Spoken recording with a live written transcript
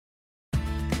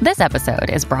This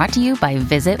episode is brought to you by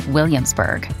Visit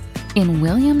Williamsburg. In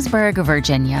Williamsburg,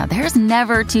 Virginia, there's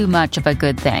never too much of a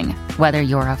good thing. Whether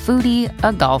you're a foodie,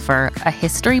 a golfer, a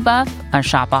history buff, a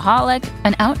shopaholic,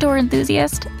 an outdoor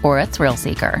enthusiast, or a thrill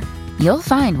seeker, you'll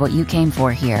find what you came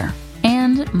for here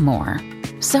and more.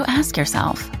 So ask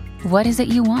yourself, what is it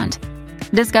you want?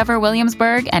 Discover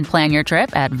Williamsburg and plan your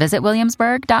trip at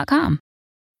visitwilliamsburg.com.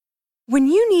 When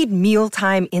you need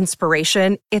mealtime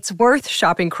inspiration, it's worth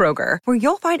shopping Kroger, where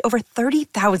you'll find over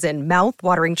 30,000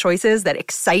 mouth-watering choices that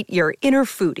excite your inner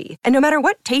foodie. And no matter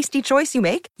what tasty choice you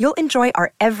make, you'll enjoy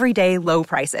our everyday low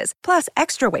prices, plus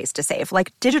extra ways to save,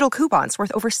 like digital coupons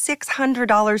worth over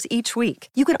 $600 each week.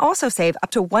 You can also save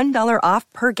up to $1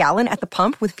 off per gallon at the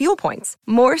pump with fuel points.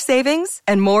 More savings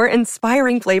and more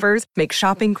inspiring flavors make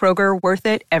shopping Kroger worth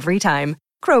it every time.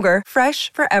 Kroger,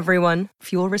 fresh for everyone.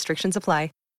 Fuel restrictions apply.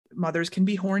 Mothers can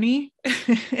be horny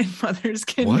and mothers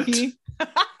can be.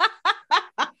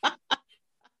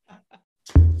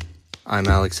 I'm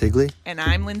Alex Higley. And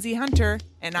I'm Lindsay Hunter.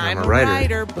 And I'm a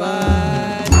writer. writer,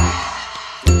 bud.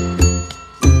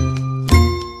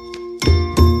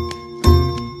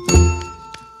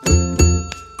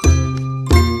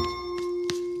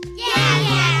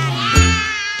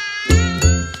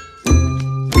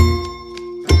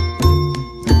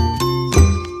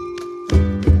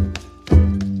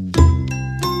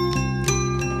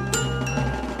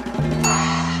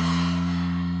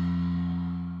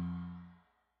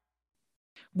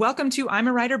 Welcome to I'm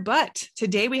a Writer, but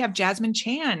today we have Jasmine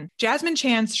Chan. Jasmine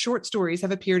Chan's short stories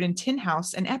have appeared in Tin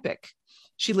House and Epic.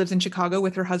 She lives in Chicago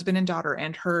with her husband and daughter,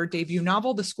 and her debut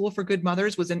novel, The School for Good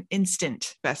Mothers, was an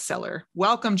instant bestseller.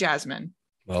 Welcome, Jasmine.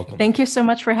 Welcome. Thank you so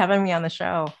much for having me on the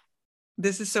show.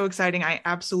 This is so exciting. I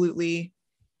absolutely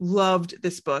loved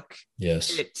this book.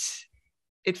 Yes.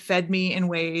 It fed me in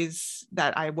ways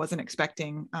that I wasn't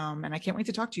expecting, and I can't wait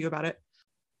to talk to you about it.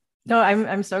 No,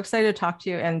 I'm so excited to talk to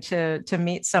you and to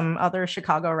meet some other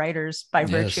Chicago writers by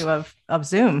virtue of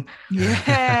Zoom.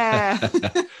 Yeah.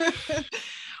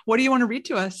 What do you want to read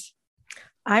to us?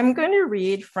 I'm going to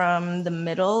read from the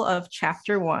middle of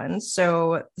chapter 1.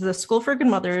 So The School for Good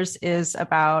Mothers is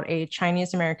about a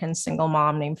Chinese American single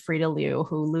mom named Frida Liu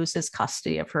who loses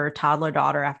custody of her toddler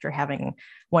daughter after having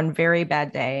one very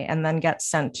bad day and then gets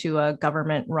sent to a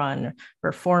government-run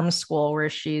reform school where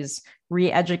she's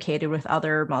re-educated with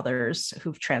other mothers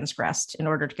who've transgressed in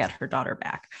order to get her daughter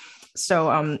back.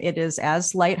 So it is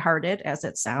as lighthearted as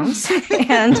it sounds.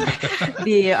 And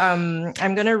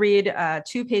I'm going to read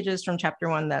 2 pages from chapter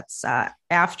 1. That's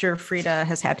after Frida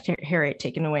has had Harriet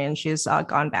taken away and she's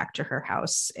gone back to her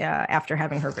house after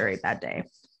having her very bad day.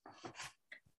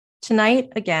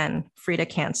 Tonight, again, Frida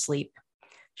can't sleep.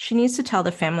 She needs to tell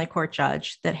the family court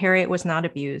judge that Harriet was not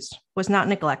abused, was not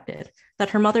neglected,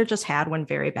 that her mother just had one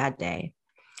very bad day.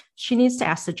 She needs to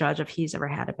ask the judge if he's ever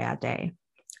had a bad day.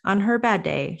 On her bad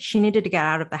day, she needed to get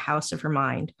out of the house of her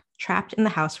mind, trapped in the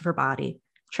house of her body,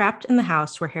 trapped in the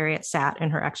house where Harriet sat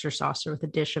in her extra saucer with a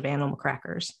dish of animal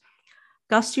crackers.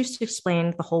 Gus used to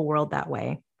explain the whole world that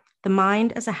way. The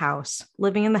mind as a house,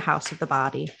 living in the house of the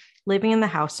body, living in the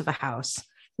house of a house,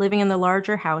 living in the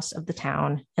larger house of the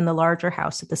town, in the larger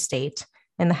house of the state,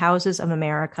 in the houses of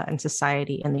America and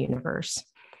society and the universe.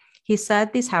 He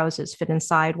said these houses fit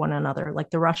inside one another like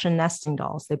the Russian nesting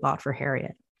dolls they bought for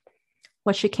Harriet.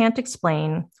 What she can't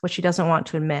explain, what she doesn't want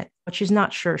to admit, what she's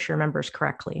not sure she remembers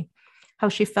correctly, how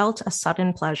she felt a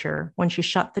sudden pleasure when she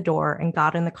shut the door and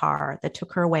got in the car that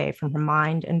took her away from her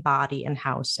mind and body and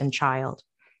house and child.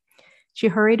 She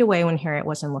hurried away when Harriet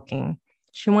wasn't looking.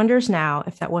 She wonders now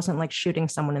if that wasn't like shooting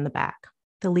someone in the back,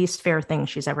 the least fair thing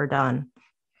she's ever done.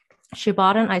 She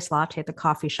bought an iced latte at the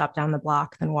coffee shop down the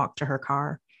block, then walked to her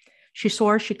car. She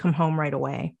swore she'd come home right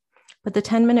away. But the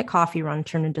 10-minute coffee run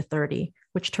turned into 30,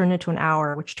 which turned into an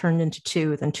hour, which turned into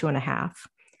 2, then 2.5.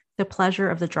 The pleasure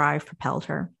of the drive propelled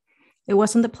her. It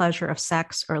wasn't the pleasure of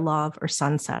sex or love or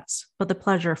sunsets, but the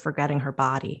pleasure of forgetting her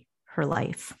body, her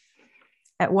life.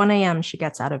 At 1 a.m., she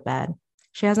gets out of bed.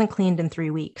 She hasn't cleaned in 3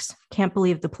 weeks. Can't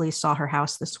believe the police saw her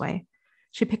house this way.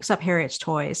 She picks up Harriet's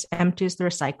toys, empties the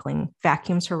recycling,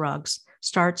 vacuums her rugs,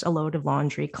 starts a load of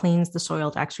laundry, cleans the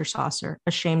soiled extra saucer,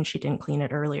 ashamed she didn't clean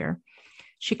it earlier.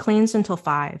 She cleans until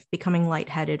 5, becoming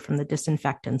lightheaded from the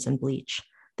disinfectants and bleach.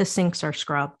 The sinks are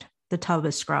scrubbed. The tub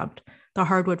is scrubbed. The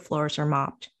hardwood floors are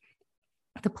mopped.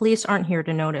 The police aren't here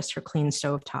to notice her clean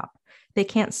stovetop. They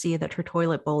can't see that her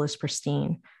toilet bowl is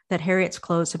pristine, that Harriet's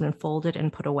clothes have been folded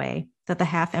and put away, that the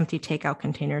half-empty takeout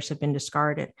containers have been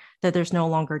discarded, that there's no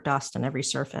longer dust on every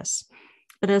surface.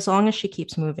 But as long as she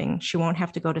keeps moving, she won't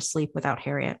have to go to sleep without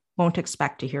Harriet, won't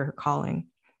expect to hear her calling.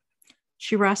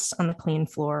 She rests on the clean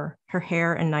floor, her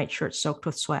hair and nightshirt soaked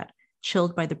with sweat,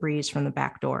 chilled by the breeze from the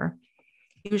back door.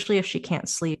 Usually, if she can't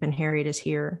sleep and Harriet is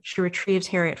here, she retrieves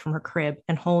Harriet from her crib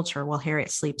and holds her while Harriet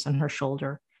sleeps on her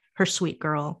shoulder. Her sweet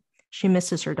girl. She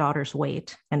misses her daughter's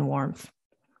weight and warmth.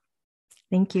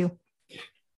 Thank you.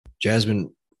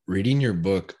 Jasmine, reading your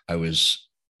book, I was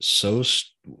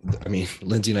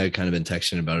Lindsay and I have kind of been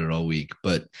texting about it all week,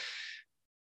 but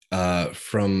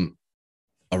from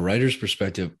a writer's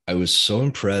perspective, I was so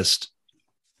impressed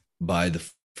by the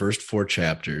first 4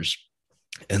 chapters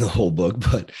and the whole book,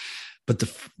 but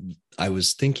I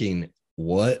was thinking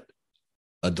what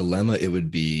a dilemma it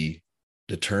would be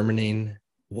determining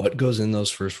what goes in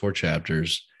those first 4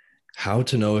 chapters, how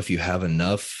to know if you have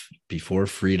enough before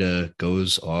Frida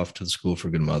goes off to the School for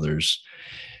Good Mothers.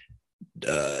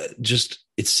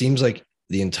 It seems like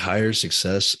the entire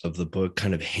success of the book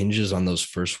kind of hinges on those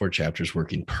first 4 chapters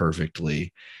working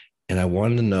perfectly. And I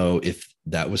wanted to know if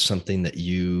that was something that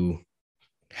you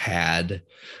had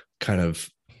kind of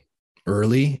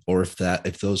early, or if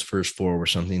those first 4 were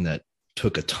something that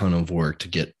took a ton of work to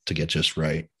get just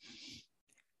right.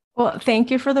 Well,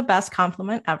 thank you for the best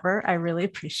compliment ever. I really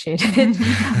appreciate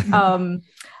it.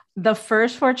 The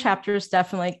first 4 chapters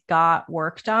definitely got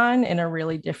worked on in a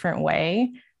really different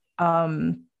way.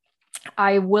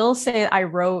 I will say I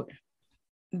wrote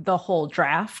the whole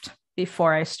draft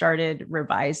before I started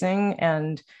revising,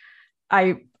 and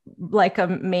I, like a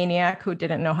maniac who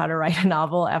didn't know how to write a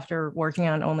novel after working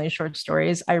on only short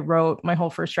stories, I wrote my whole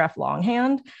first draft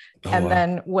longhand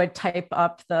then would type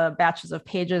up the batches of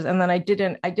pages. And then I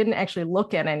didn't actually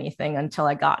look at anything until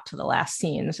I got to the last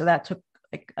scene. So that took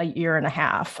like a year and a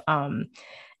half.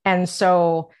 And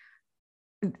so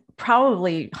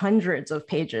probably hundreds of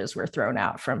pages were thrown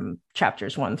out from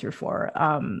chapters 1 through 4.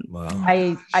 Wow.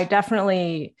 I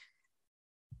definitely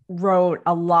wrote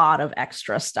a lot of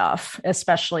extra stuff,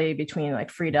 especially between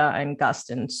like Frida and Gus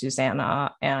and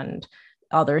Susanna, and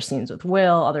other scenes with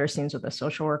Will, other scenes with the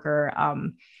social worker.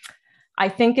 I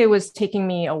think it was taking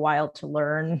me a while to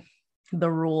learn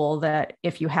the rule that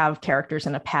if you have characters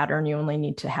in a pattern, you only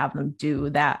need to have them do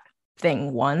that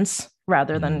thing once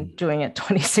rather than doing it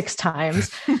 26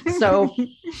 times. So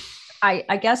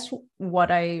I guess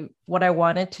what I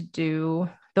wanted to do,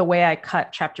 the way I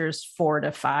cut chapters 4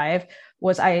 to 5,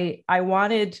 was I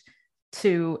wanted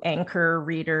to anchor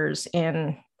readers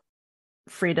in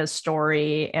Frida's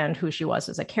story and who she was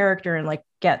as a character, and like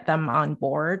get them on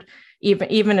board,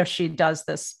 even if she does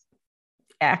this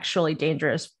actually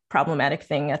dangerous, problematic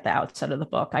thing at the outset of the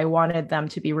book. I wanted them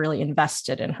to be really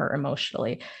invested in her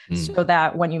emotionally, so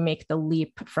that when you make the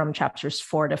leap from chapters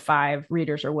 4 to 5,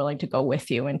 readers are willing to go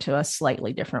with you into a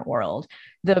slightly different world.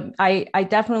 I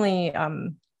definitely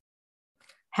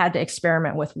had to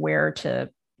experiment with where to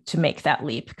make that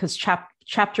leap, because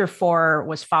chapter 4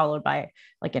 was followed by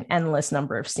like an endless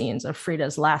number of scenes of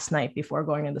Frida's last night before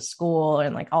going into school,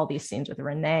 and like all these scenes with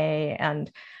Renee. And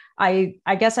I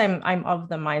guess I'm of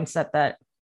the mindset that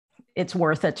it's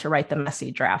worth it to write the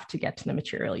messy draft to get to the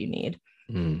material you need.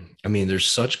 I mean, there's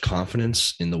such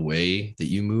confidence in the way that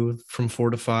you move from 4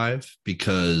 to 5,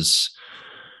 because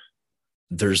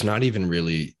there's not even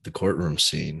really the courtroom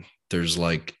scene. There's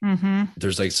like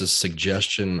this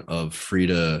suggestion of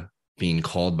Frida being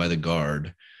called by the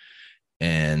guard,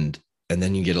 and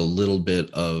then you get a little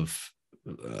bit of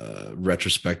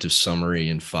retrospective summary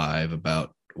in 5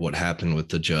 about what happened with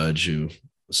the judge who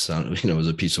was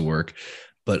a piece of work.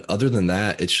 But other than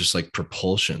that, it's just like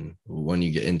propulsion when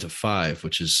you get into 5,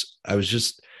 which is,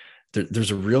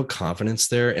 there's a real confidence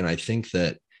there. And I think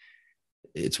that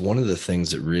it's one of the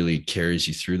things that really carries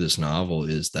you through this novel,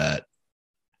 is that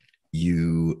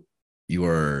you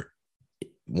are,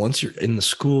 once you're in the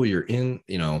school, you're in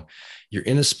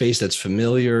a space that's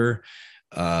familiar,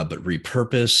 but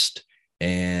repurposed.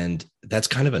 And that's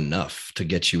kind of enough to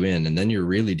get you in. And then you're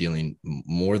really dealing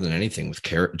more than anything with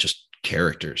just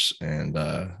characters. And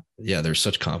there's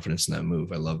such confidence in that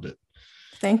move. I loved it.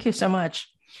 Thank you so much.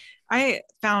 I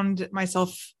found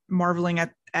myself marveling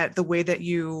at the way that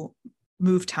you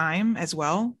move time as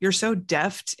well. You're so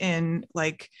deft in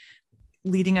like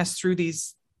leading us through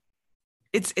these.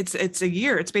 It's a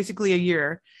year. It's basically a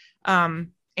year.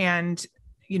 And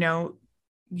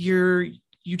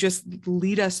you just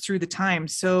lead us through the time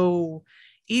so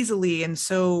easily, and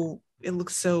so it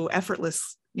looks so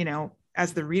effortless,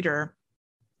 as the reader.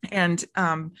 And,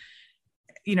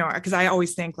 because I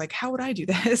always think like, how would I do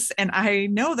this? And I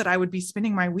know that I would be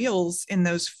spinning my wheels in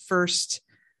those first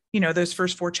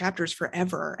 4 chapters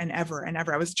forever and ever and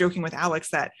ever. I was joking with Alex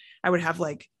that I would have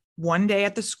like one day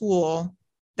at the school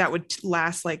that would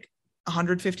last like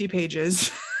 150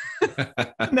 pages.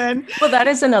 And then, well, that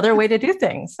is another way to do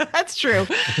things. That's true.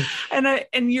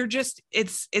 And you're just,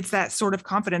 it's that sort of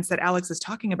confidence that Alex is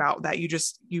talking about, that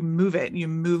you move it, you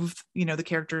move, the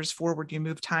characters forward, you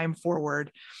move time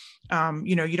forward.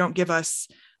 You don't give us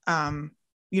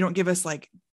like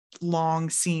long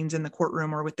scenes in the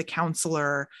courtroom or with the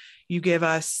counselor. You give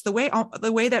us the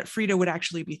way that Frida would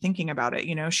actually be thinking about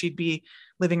it. She'd be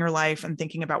living her life and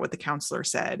thinking about what the counselor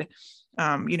said,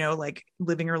 like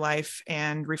living her life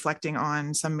and reflecting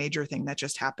on some major thing that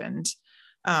just happened.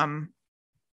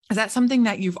 Is that something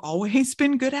that you've always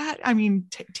been good at? I mean,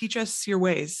 teach us your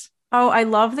ways. Oh, I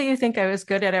love that you think I was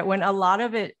good at it, when a lot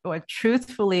of it,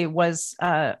 truthfully, was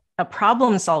a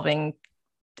problem solving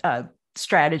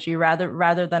strategy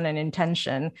rather than an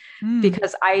intention,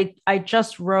 because I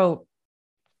just wrote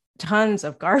tons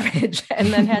of garbage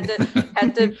and then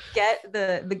had to get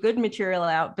the good material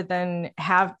out, but then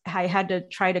I had to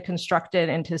try to construct it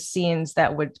into scenes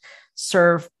that would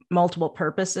serve multiple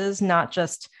purposes, not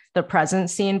just the present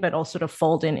scene, but also to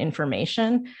fold in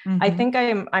information. I think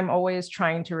I'm always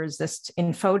trying to resist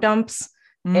info dumps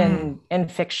in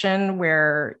fiction,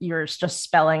 where you're just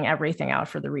spelling everything out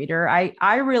for the reader.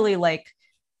 I really like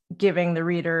giving the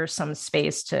reader some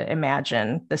space to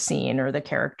imagine the scene or the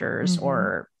characters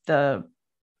or the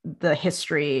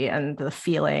history and the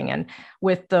feeling. And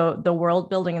with the world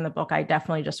building in the book, I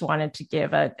definitely just wanted to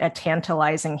give a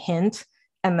tantalizing hint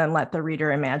and then let the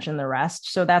reader imagine the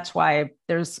rest. So that's why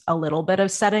there's a little bit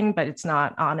of setting, but it's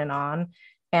not on and on.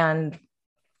 And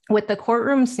with the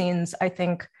courtroom scenes, I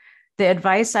think the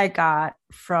advice I got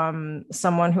from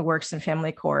someone who works in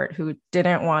family court, who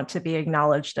didn't want to be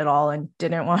acknowledged at all and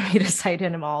didn't want me to cite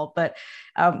him all. But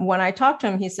when I talked to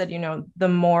him, he said, the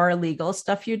more legal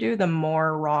stuff you do, the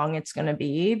more wrong it's going to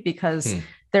be, because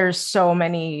there's so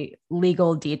many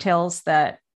legal details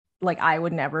that like I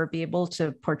would never be able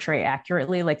to portray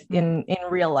accurately. Like in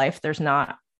real life, there's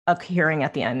not a hearing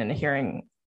at the end and a hearing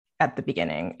at the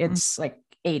beginning. It's like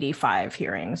 85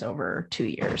 hearings over 2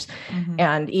 years.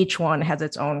 And each one has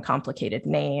its own complicated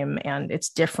name, and it's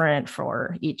different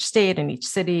for each state and each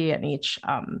city and each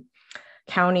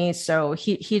county. So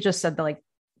he just said that like,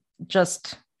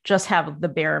 just have the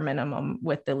bare minimum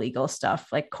with the legal stuff.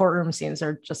 Like courtroom scenes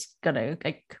are just gonna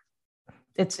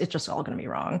it's just all gonna be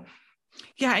wrong.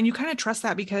 Yeah. And you kind of trust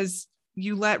that because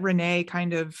you let Renee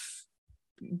kind of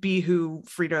be who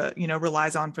Frida,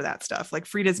 relies on for that stuff. Like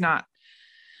Frida's not,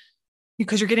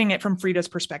 because you're getting it from Frida's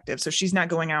perspective. So she's not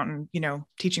going out and,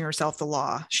 teaching herself the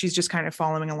law. She's just kind of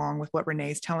following along with what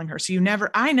Renee's telling her. So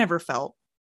I never felt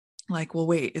like, well,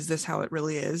 wait, is this how it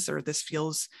really is? Or this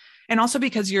feels, and also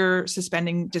because you're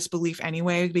suspending disbelief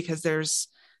anyway, because there's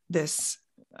this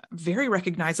very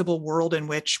recognizable world in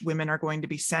which women are going to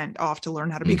be sent off to learn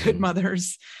how to be good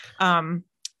mothers.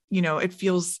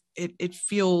 It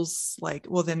feels like,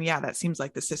 well, then, yeah, that seems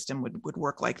like the system would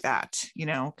work like that,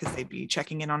 because they'd be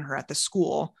checking in on her at the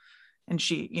school, and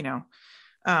she,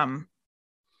 and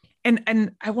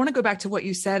I want to go back to what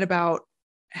you said about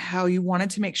how you wanted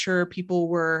to make sure people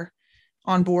were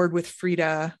on board with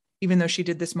Frida, even though she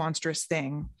did this monstrous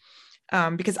thing.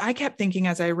 Because I kept thinking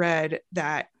as I read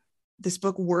that this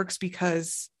book works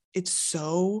because it's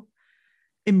so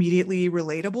immediately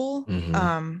relatable.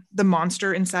 The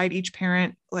monster inside each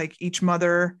parent, like each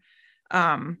mother,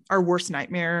 our worst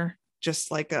nightmare, just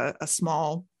like a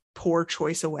small poor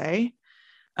choice away.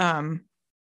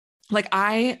 Like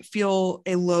I feel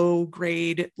a low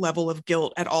grade level of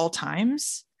guilt at all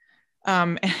times.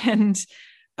 That's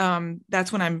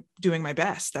when I'm doing my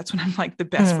best. That's when I'm like the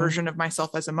best version of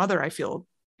myself as a mother. I feel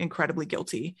incredibly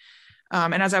guilty.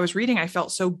 And as I was reading, I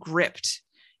felt so gripped,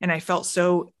 and I felt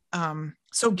so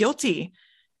guilty,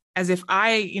 as if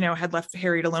I, had left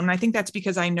Harriet alone. And I think that's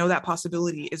because I know that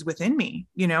possibility is within me.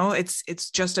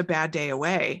 It's just a bad day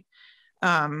away.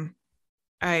 Mothers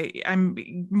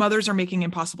are making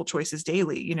impossible choices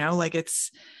daily, like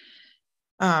it's,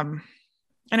 and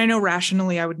I know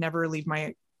rationally I would never leave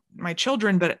my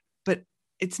children, but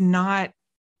it's not,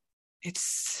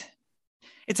 it's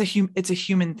a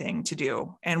human thing to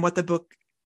do. And what the book,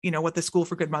 what the School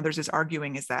for Good Mothers is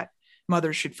arguing is that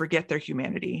mothers should forget their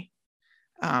humanity.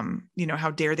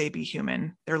 How dare they be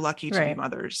human? They're lucky to be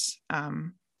mothers. I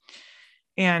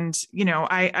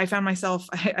found myself,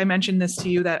 I mentioned this to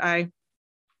you, that I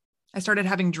started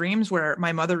having dreams where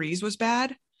my motherese was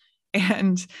bad,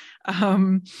 and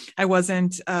I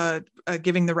wasn't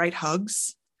giving the right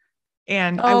hugs.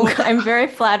 And I'm very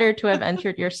flattered to have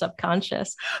entered your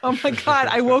subconscious. Oh my God.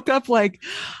 I woke up like,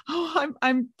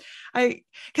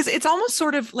 because it's almost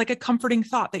sort of like a comforting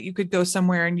thought that you could go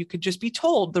somewhere and you could just be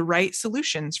told the right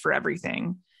solutions for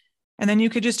everything. And then you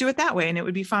could just do it that way and it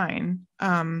would be fine.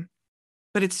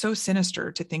 but it's so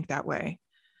sinister to think that way.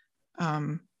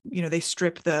 They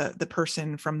strip the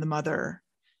person from the mother.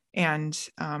 And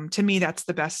to me, that's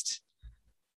the best.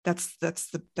 That's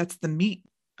the meat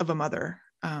of a mother.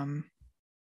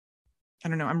 I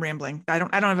don't know. I'm rambling. I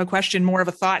don't have a question, more of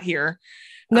a thought here.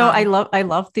 No, I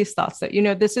love these thoughts that,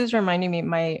 this is reminding me,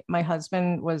 my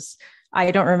husband was,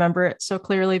 I don't remember it so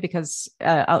clearly because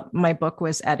my book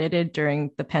was edited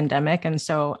during the pandemic. And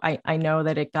so I know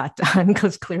that it got done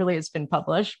because clearly it's been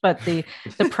published, but the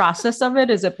process of it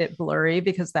is a bit blurry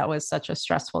because that was such a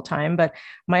stressful time. But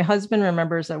my husband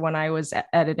remembers that when I was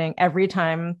editing, every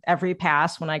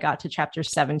pass, when I got to chapter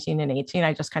 17 and 18,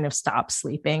 I just kind of stopped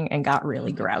sleeping and got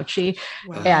really grouchy.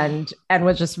 Wow. and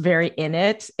was just very in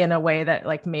it in a way that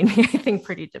like made me, I think,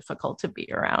 pretty difficult to be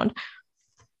around.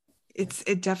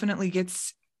 It definitely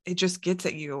gets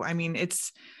at you. I mean,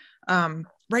 it's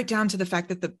right down to the fact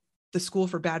that the school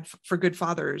for good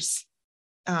fathers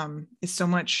is so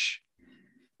much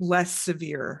less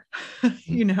severe.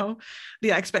 The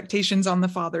expectations on the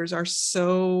fathers are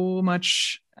so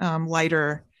much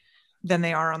lighter than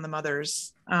they are on the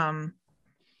mothers. And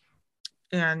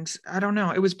I don't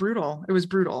know, it was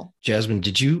brutal. Jasmine,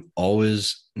 did you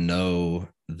always know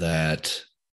that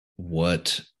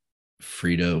what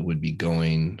Frida would be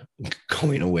going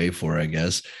away for, I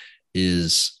guess,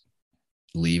 is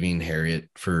leaving Harriet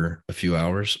for a few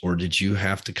hours? Or did you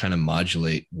have to kind of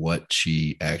modulate what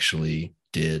she actually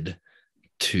did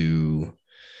to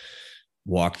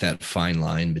walk that fine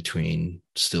line between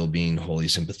still being wholly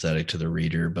sympathetic to the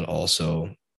reader, but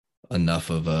also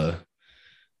enough of a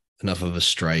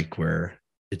strike where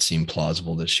it seemed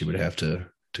plausible that she would have to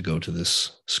go to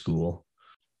this school?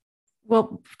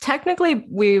 Well, technically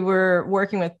we were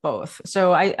working with both.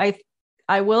 So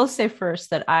I will say first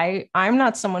that I'm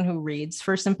not someone who reads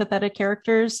for sympathetic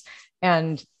characters.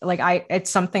 And like, it's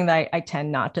something that I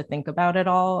tend not to think about at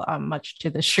all, much to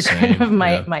the chagrin of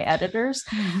my editors.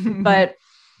 But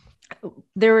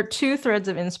there were two threads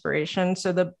of inspiration.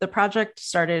 So the project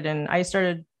started, and I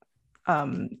started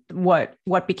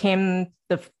what became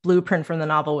the blueprint from the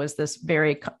novel was this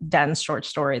very dense short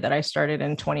story that I started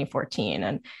in 2014.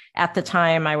 And at the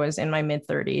time I was in my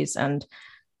mid-30s, and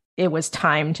it was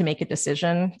time to make a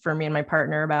decision for me and my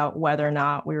partner about whether or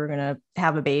not we were going to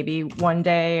have a baby one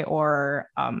day or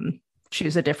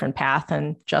choose a different path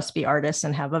and just be artists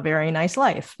and have a very nice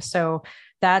life. So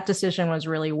that decision was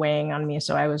really weighing on me.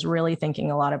 So I was really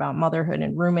thinking a lot about motherhood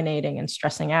and ruminating and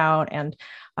stressing out. And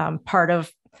part of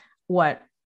what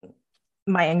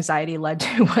my anxiety led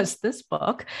to was this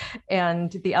book.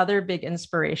 And the other big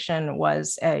inspiration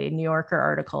was a New Yorker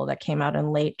article that came out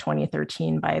in late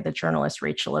 2013 by the journalist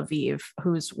Rachel Aviv,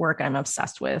 whose work I'm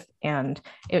obsessed with. And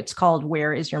it's called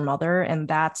Where Is Your Mother? And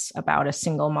that's about a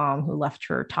single mom who left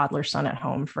her toddler son at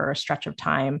home for a stretch of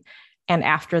time. And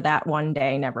after that one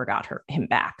day, never got him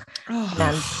back. Oh.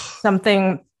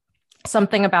 And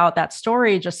something about that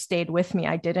story just stayed with me.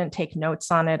 I didn't take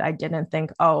notes on it. I didn't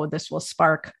think, oh, this will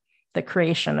spark the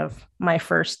creation of my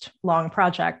first long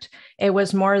project. It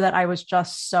was more that I was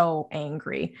just so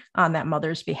angry on that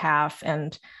mother's behalf.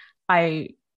 And I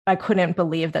couldn't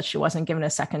believe that she wasn't given a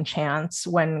second chance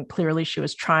when clearly she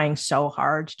was trying so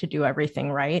hard to do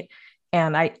everything right.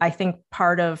 And I think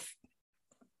part of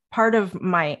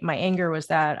my anger was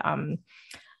that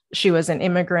she was an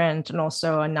immigrant and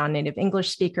also a non-native English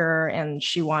speaker, and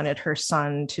she wanted her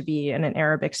son to be in an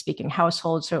Arabic speaking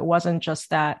household. So it wasn't just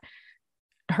that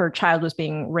her child was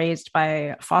being raised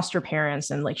by foster parents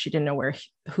and like she didn't know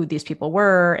who these people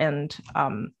were and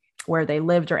where they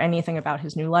lived or anything about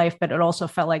his new life, but it also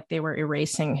felt like they were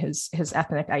erasing his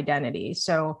ethnic identity.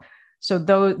 So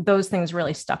those things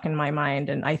really stuck in my mind,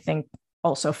 and I think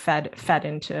also fed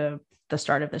into the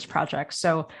start of this project.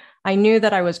 So I knew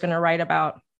that I was going to write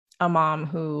about a mom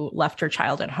who left her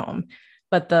child at home,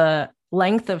 but the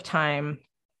length of time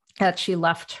that she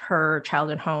left her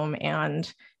child at home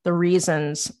and the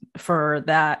reasons for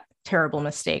that terrible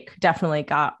mistake definitely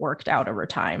got worked out over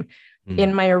time. Mm.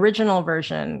 In my original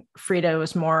version, Frida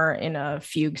was more in a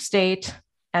fugue state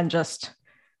and just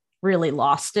really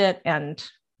lost it and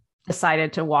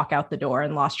decided to walk out the door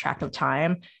and lost track of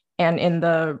time. And in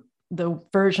the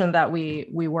version that we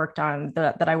worked on,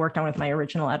 that I worked on with my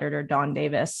original editor, Dawn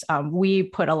Davis, we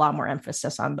put a lot more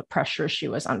emphasis on the pressure she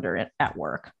was under at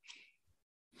work.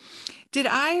 Did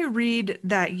I read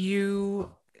that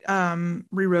you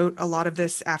rewrote a lot of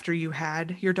this after you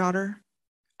had your daughter?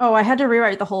 Oh, I had to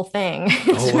rewrite the whole thing.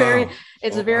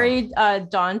 It's very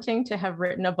daunting to have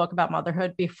written a book about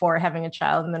motherhood before having a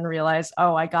child and then realize,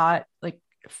 oh, I got like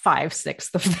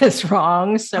 5/6 of this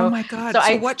wrong. So, oh my God.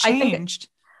 So what changed?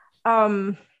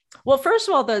 Well, first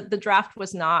of all, the draft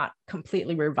was not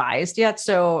completely revised yet.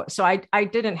 So I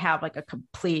didn't have like a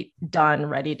complete done,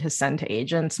 ready to send to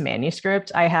agents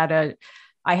manuscript. I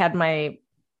had my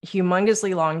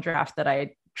humongously long draft that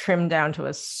I trimmed down to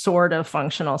a sort of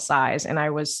functional size, and I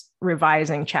was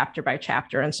revising chapter by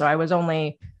chapter. And so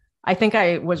I think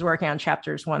I was working on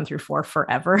chapters 1 through 4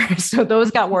 forever. So those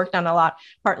got worked on a lot,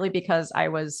 partly because I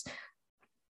was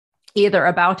either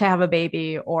about to have a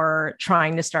baby or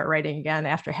trying to start writing again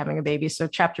after having a baby. So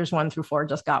chapters 1 through 4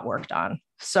 just got worked on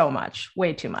so much,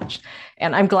 way too much.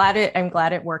 And I'm glad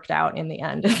it worked out in the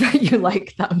end that you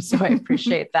like them. So I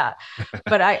appreciate that.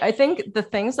 But I think the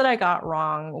things that I got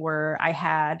wrong were I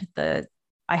had the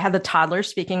toddler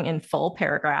speaking in full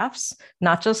paragraphs,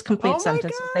 not just complete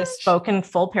sentences. Gosh. They spoke in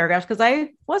full paragraphs because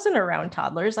I wasn't around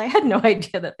toddlers. I had no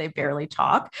idea that they barely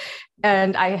talk.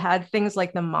 And I had things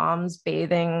like the moms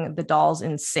bathing the dolls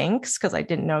in sinks because I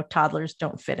didn't know toddlers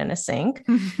don't fit in a sink.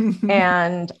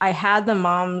 And I had the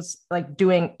moms like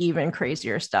doing even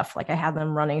crazier stuff. Like I had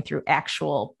them running through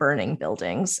actual burning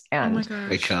buildings and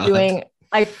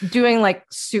doing like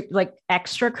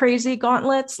extra crazy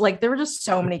gauntlets. Like there were just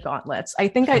so many gauntlets. I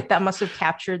think that must have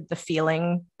captured the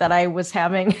feeling that I was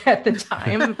having at the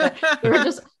time. But there were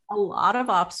just a lot of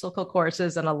obstacle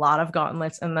courses and a lot of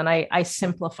gauntlets. And then I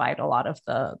simplified a lot of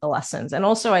the lessons. And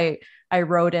also I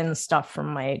wrote in stuff from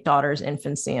my daughter's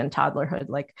infancy and toddlerhood.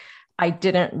 Like I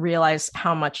didn't realize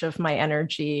how much of my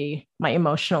energy, my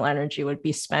emotional energy would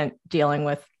be spent dealing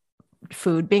with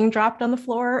food being dropped on the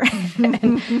floor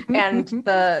and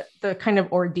the kind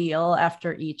of ordeal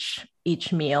after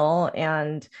each meal.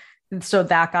 And so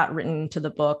that got written to the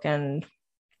book. And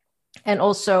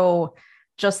also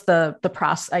just the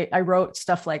process. I wrote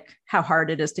stuff like how hard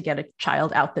it is to get a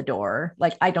child out the door.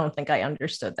 Like, I don't think I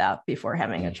understood that before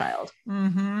having a child.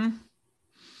 Mm-hmm.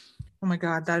 Oh my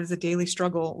God, that is a daily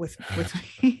struggle with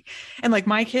me. And like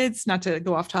my kids, not to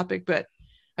go off topic, but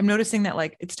I'm noticing that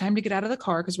like it's time to get out of the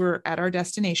car because we're at our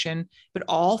destination, but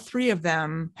all 3 of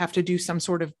them have to do some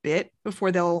sort of bit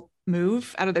before they'll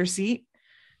move out of their seat.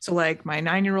 So like my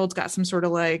 9-year-old's got some sort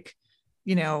of like,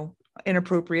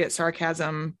 inappropriate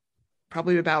sarcasm,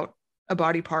 probably about a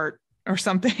body part or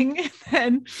something.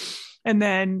 and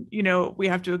then, we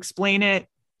have to explain it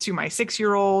to my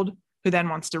 6-year-old who then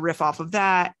wants to riff off of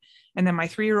that. And then my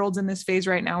 3-year-old's in this phase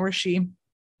right now where she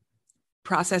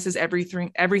processes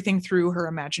everything through her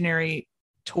imaginary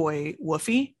toy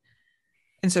Woofy.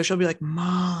 And so she'll be like,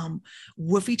 Mom,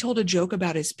 Woofy told a joke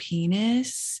about his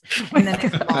penis. And then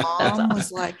his mom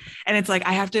was like, and it's like,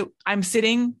 I'm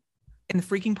sitting in the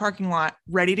freaking parking lot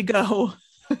ready to go.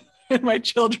 And my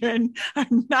children are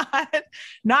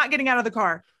not getting out of the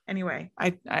car. Anyway,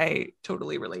 I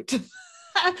totally relate to that.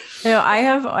 I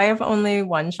have only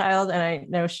one child, and I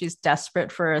know she's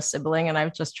desperate for a sibling, and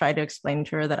I've just tried to explain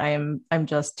to her that I'm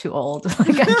just too old.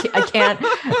 Like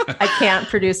I can't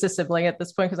produce a sibling at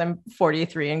this point because I'm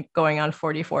 43 and going on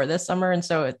 44 this summer, and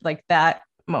so like that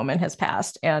moment has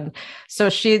passed. And so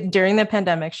during the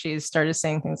pandemic, she started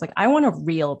saying things like, I want a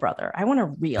real brother, I want a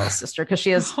real sister, because she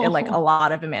has like a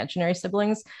lot of imaginary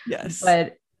siblings. Yes,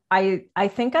 but I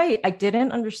think I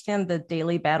didn't understand the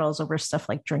daily battles over stuff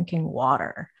like drinking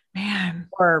water,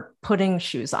 or putting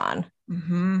shoes on.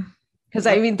 Mm-hmm. Because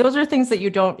I mean, those are things that you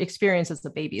don't experience as a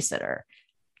babysitter.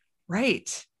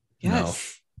 Right.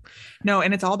 Yes. No.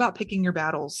 And it's all about picking your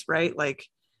battles, right? Like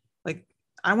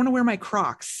I want to wear my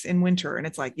Crocs in winter. And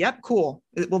it's like, yep, cool.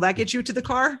 Will that get you to the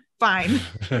car? Fine.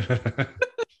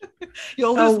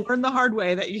 You'll just learn the hard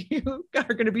way that you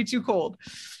are going to be too cold.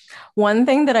 One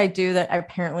thing that I do that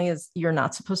apparently is you're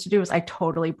not supposed to do is I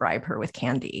totally bribe her with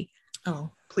candy.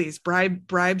 Oh, please.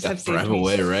 Bribes have saved me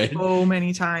away, right? So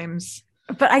many times.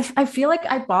 But I feel like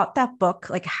I bought that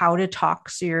book, like How to Talk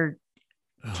So Your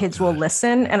Kids Will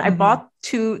Listen. And I bought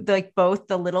both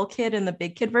the little kid and the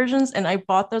big kid versions. And I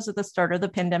bought those at the start of the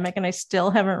pandemic, and I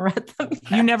still haven't read them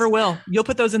yet. You never will. You'll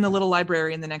put those in the little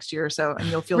library in the next year or so, and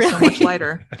you'll feel so much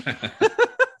lighter.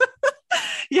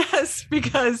 Yes,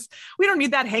 because we don't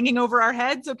need that hanging over our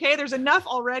heads. Okay. There's enough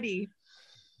already.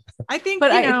 I think,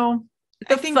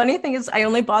 the funny thing is I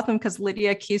only bought them because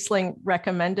Lydia Kiesling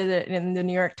recommended it in the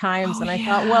New York Times. And I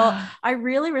thought, well, I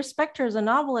really respect her as a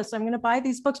novelist. I'm going to buy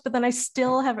these books, but then I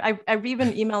still have, I've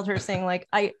even emailed her saying like,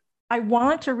 I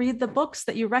want to read the books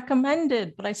that you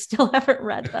recommended, but I still haven't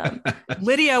read them.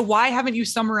 Lydia, why haven't you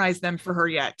summarized them for her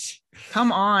yet?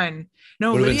 Come on.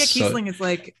 No, Lydia Kiesling is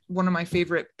like one of my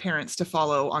favorite parents to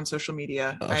follow on social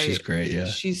media. Oh, she's great. Yeah.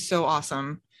 She's so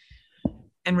awesome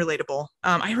and relatable.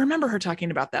 I remember her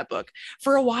talking about that book.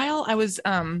 For a while, I was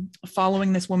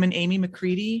following this woman, Amy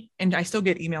McCready, and I still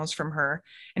get emails from her.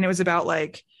 And it was about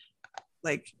like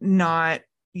not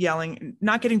yelling,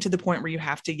 not getting to the point where you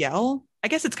have to yell. I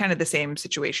guess it's kind of the same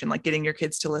situation, like getting your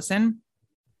kids to listen.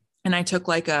 And I took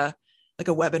like a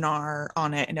webinar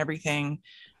on it and everything.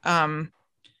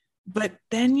 But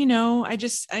then,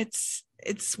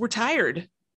 we're tired.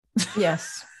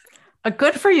 Yes.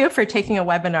 Good for you for taking a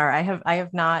webinar. I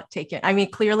have not taken, I mean,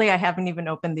 clearly I haven't even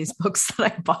opened these books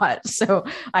that I bought, so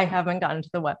I haven't gotten to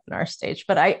the webinar stage,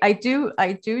 but I do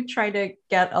try to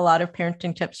get a lot of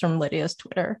parenting tips from Lydia's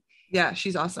Twitter. Yeah,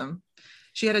 she's awesome.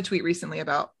 She had a tweet recently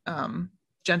about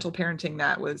gentle parenting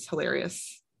that was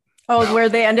hilarious. Oh, where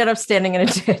they ended up standing in a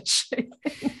ditch.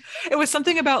 It was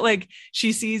something about like,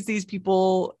 she sees these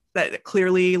people that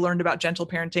clearly learned about gentle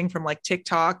parenting from like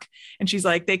TikTok. And she's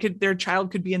like, their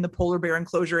child could be in the polar bear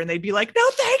enclosure and they'd be like, no,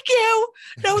 thank you.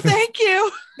 No, thank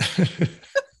you.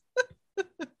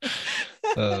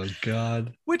 Oh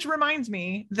God. Which reminds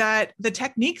me that the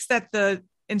techniques that the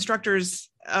instructors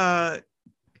are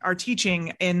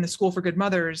teaching in the School for Good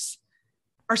Mothers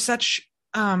are such,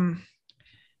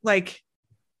 like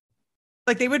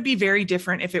they would be very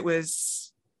different if it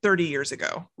was 30 years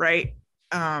ago. Right.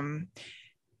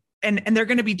 And they're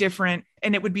going to be different,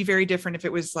 and it would be very different if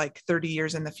it was like 30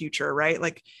 years in the future. Right.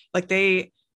 Like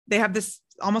they have this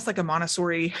almost like a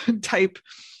Montessori type,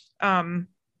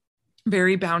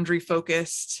 very boundary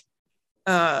focused,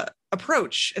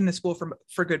 approach in the School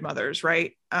for Good Mothers.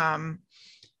 Right.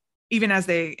 Even as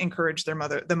they encourage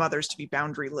the mothers to be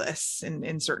boundaryless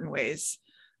in certain ways.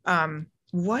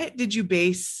 What did you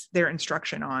base their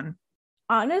instruction on?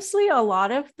 Honestly, a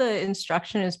lot of the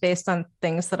instruction is based on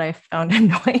things that I found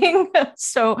annoying.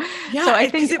 So I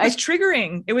think it was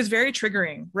triggering. It was very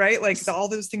triggering, right? Like all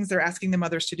those things they're asking the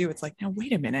mothers to do. It's like, now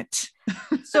wait a minute.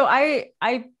 So I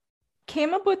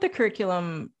came up with the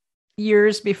curriculum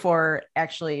years before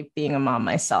actually being a mom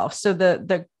myself. So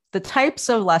the types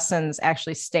of lessons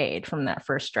actually stayed from that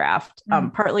first draft,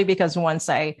 partly because once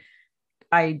I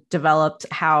developed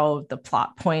how the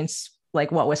plot points, like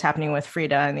what was happening with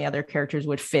Frida and the other characters,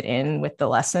 would fit in with the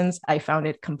lessons, I found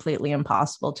it completely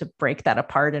impossible to break that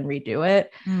apart and redo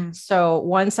it. So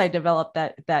once I developed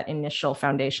that initial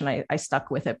foundation, I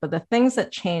stuck with it. But the things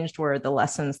that changed were the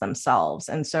lessons themselves.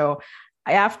 And so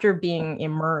after being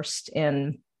immersed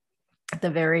in the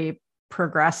very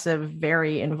progressive,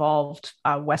 very involved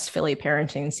West Philly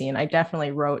parenting scene, I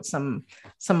definitely wrote some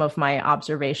of my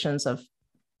observations of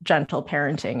gentle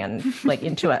parenting and like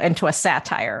into a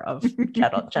satire of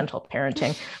gentle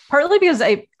parenting, partly because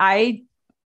I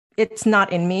it's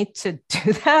not in me to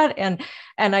do that, and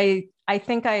I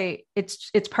think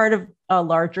it's part of a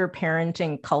larger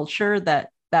parenting culture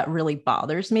that really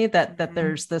bothers me, that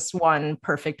there's this one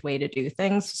perfect way to do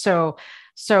things. So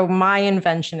my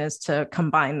invention is to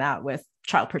combine that with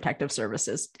Child Protective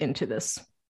Services into this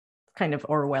kind of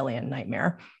Orwellian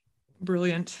nightmare.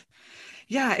 Brilliant.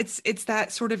 Yeah, it's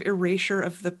that sort of erasure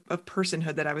of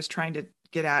personhood that I was trying to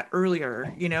get at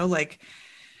earlier, like,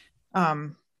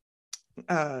 God,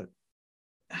 I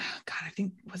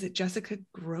think, was it Jessica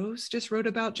Gross just wrote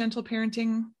about gentle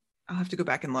parenting? I'll have to go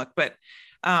back and look, but,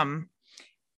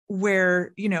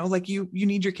 where, like you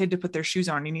need your kid to put their shoes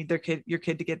on, you need your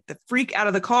kid to get the freak out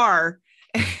of the car,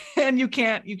 and you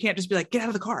can't just be like, get out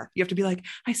of the car. You have to be like,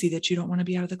 I see that you don't want to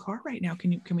be out of the car right now.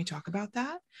 Can we talk about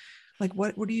that? Like,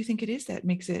 what do you think it is that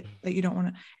makes it that you don't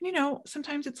want to,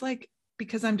 sometimes it's like,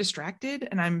 because I'm distracted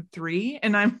and I'm 3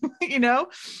 and I'm,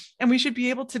 and we should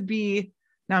be able to be,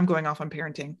 now I'm going off on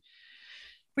parenting.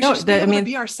 We should be able to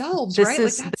be ourselves, right?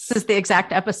 This is the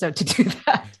exact episode to do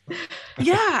that.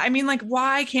 Yeah. I mean, like,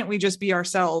 why can't we just be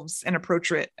ourselves and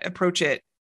approach it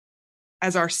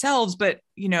as ourselves, but,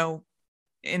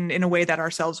 in a way that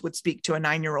ourselves would speak to a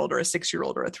 9-year-old or a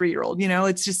 6-year-old or a 3-year-old,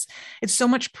 it's so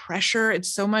much pressure.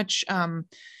 It's so much,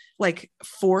 like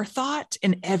forethought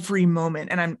in every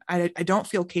moment. And I don't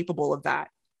feel capable of that.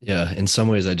 Yeah. In some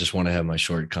ways I just want to have my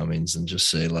shortcomings and just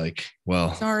say like,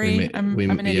 well, sorry, I'm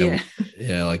an idiot.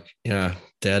 Yeah. Like,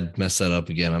 Dad messed that up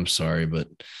again. I'm sorry, but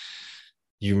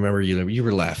you remember, you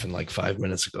were laughing like 5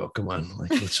 minutes ago. Come on. Like,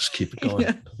 let's just keep it going.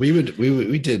 Yeah.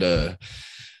 We did a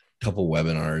couple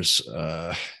webinars,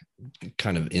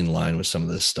 kind of in line with some of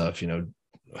this stuff,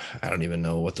 I don't even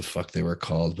know what the fuck they were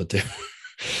called, but they,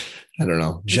 I don't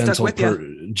know, gentle.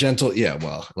 Yeah.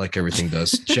 Well, like everything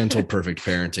does, gentle, perfect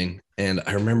parenting. And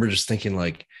I remember just thinking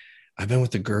like, I've been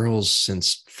with the girls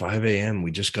since 5 a.m.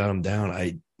 We just got them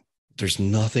down. There's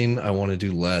nothing I want to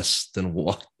do less than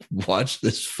watch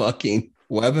this fucking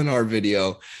webinar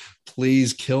video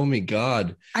Please kill me,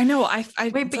 God. I know.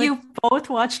 Wait, but you both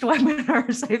watched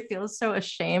webinars. I feel so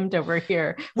ashamed over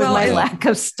here with my lack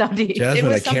of study.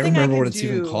 Jasmine, I can't remember what it's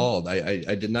even called.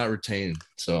 I did not retain,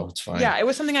 so it's fine. Yeah, it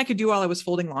was something I could do while I was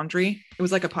folding laundry. It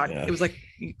was like a podcast. It was like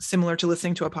similar to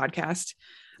listening to a podcast.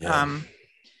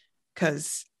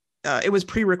 Because it was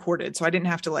pre-recorded, so I didn't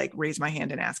have to like raise my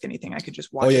hand and ask anything. I could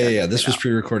just watch. This was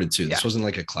pre-recorded too. This wasn't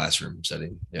like a classroom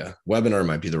setting. Webinar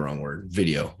might be the wrong word.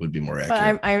 Video would be more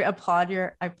accurate. But I applaud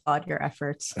your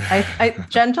efforts.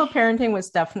 Gentle parenting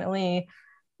was definitely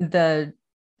the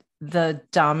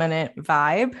dominant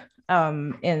vibe.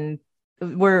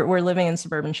 We're living in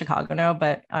suburban Chicago now,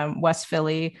 but West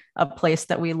Philly, a place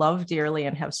that we love dearly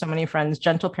and have so many friends,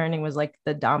 gentle parenting was like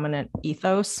the dominant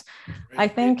ethos, I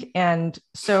think. And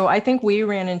so I think we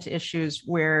ran into issues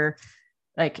where,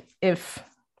 like, if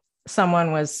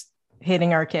someone was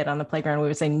hitting our kid on the playground, we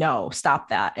would say, no, stop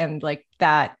that. And like,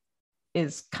 that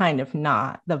is kind of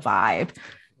not the vibe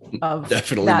of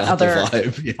definitely that not other the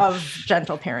vibe of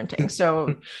gentle parenting.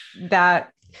 So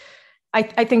that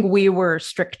I think we were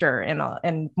stricter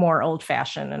and more old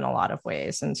fashioned in a lot of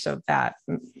ways. And so that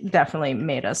definitely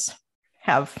made us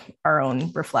have our own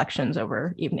reflections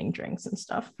over evening drinks and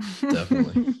stuff.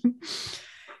 Definitely.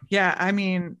 Yeah. I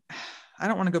mean, I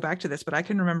don't want to go back to this, but I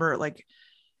can remember like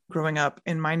growing up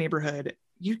in my neighborhood,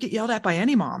 you'd get yelled at by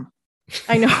any mom.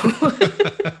 I know.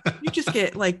 You just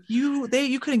get like, you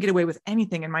couldn't get away with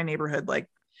anything in my neighborhood. Like,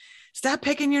 stop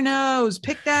picking your nose,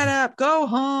 pick that up, go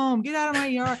home, get out of my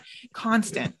yard.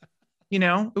 Constant,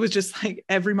 it was just like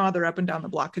every mother up and down the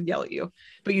block could yell at you,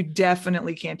 but you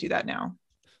definitely can't do that now.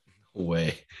 No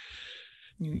way.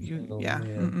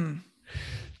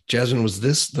 Jasmine, was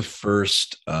this the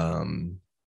first long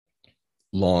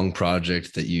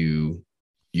project that you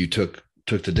took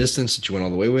the distance that you went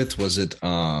all the way with? Was it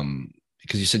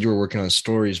because you said you were working on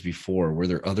stories before? Were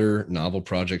there other novel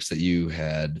projects that you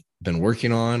had been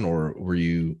working on, or were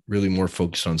you really more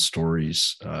focused on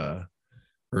stories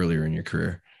earlier in your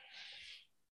career?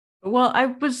 Well, I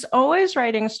was always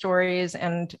writing stories,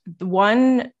 and the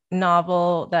one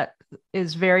novel that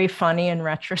is very funny in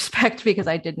retrospect because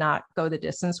I did not go the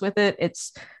distance with it.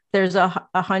 There's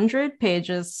 100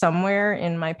 pages somewhere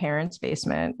in my parents'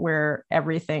 basement where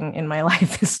everything in my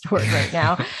life is stored right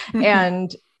now.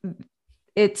 And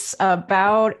it's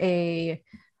about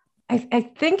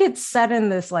I think it's set in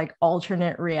this like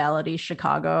alternate reality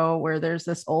Chicago where there's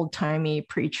this old timey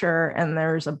preacher and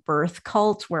there's a birth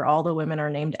cult where all the women are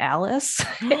named Alice.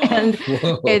 And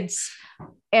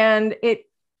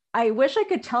I wish I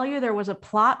could tell you there was a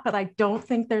plot, but I don't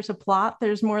think there's a plot.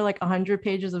 There's more like 100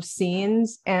 pages of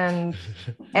scenes and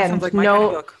like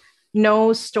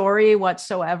no story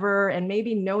whatsoever, and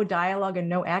maybe no dialogue and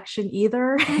no action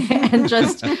either. and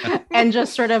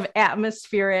just sort of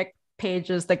atmospheric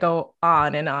pages that go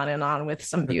on and on and on with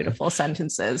some beautiful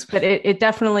sentences. But it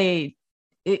definitely,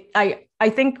 I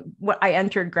think what I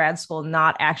entered grad school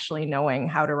not actually knowing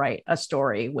how to write a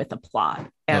story with a plot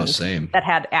and that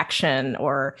had action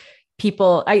or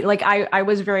people. I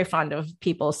was very fond of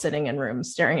people sitting in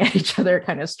rooms staring at each other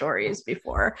kind of stories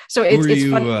before. So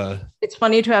it's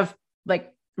funny to have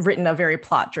like written a very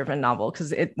plot driven novel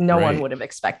because no one would have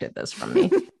expected this from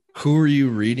me. Who were you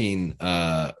reading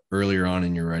earlier on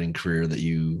in your writing career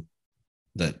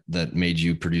that made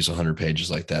you produce 100 pages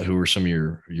like that? Who were some of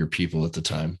your people at the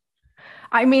time?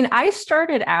 I mean, I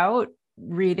started out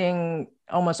reading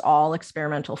almost all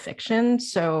experimental fiction.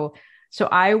 So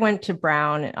I went to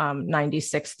Brown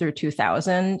 96 through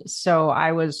 2000. So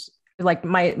I was like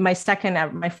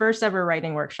my first ever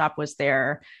writing workshop was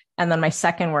there. And then my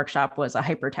second workshop was a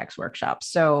hypertext workshop.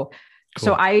 So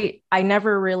I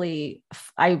never really,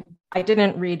 I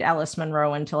didn't read Alice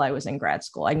Munro until I was in grad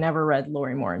school. I never read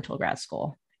Lori Moore until grad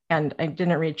school. And I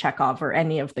didn't read Chekhov or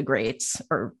any of the greats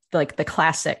or like the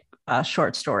classic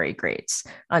short story greats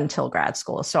until grad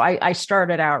school. So I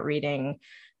started out reading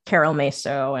Carol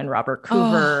Maso and Robert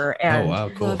Coover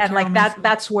and like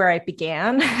that's where I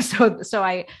began. So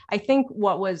I think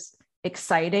what was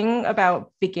exciting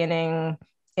about beginning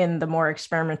in the more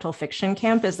experimental fiction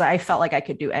camp is that I felt like I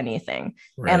could do anything.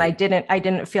 Right. And I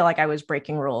didn't feel like I was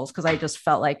breaking rules because I just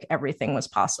felt like everything was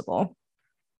possible.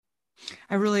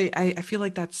 I feel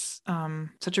like that's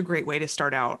such a great way to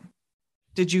start out.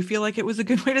 Did you feel like it was a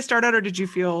good way to start out, or did you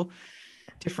feel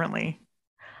differently?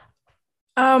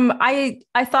 I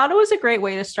thought it was a great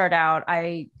way to start out.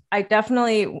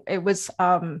 It was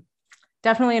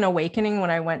definitely an awakening when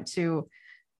I went to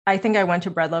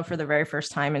Breadlove for the very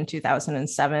first time in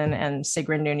 2007, and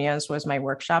Sigrid Nunez was my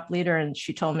workshop leader, and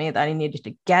she told me that I needed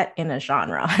to get in a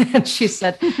genre. And she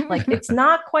said, like, it's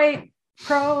not quite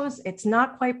prose. It's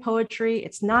not quite poetry.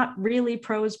 It's not really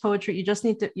prose poetry. You just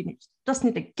need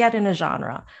to get in a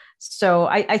genre. So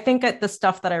I think that the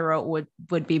stuff that I wrote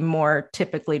would be more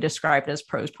typically described as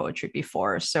prose poetry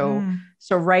before. So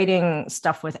writing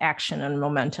stuff with action and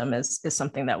momentum is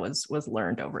something that was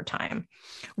learned over time.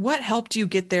 What helped you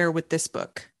get there with this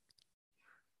book?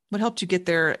 What helped you get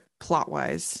there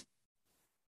plot-wise?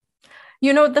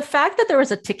 The fact that there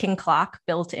was a ticking clock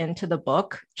built into the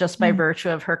book just by virtue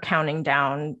of her counting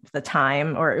down the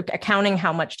time or counting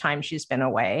how much time she's been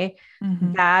away,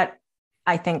 that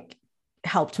I think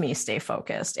helped me stay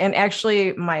focused. And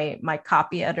actually my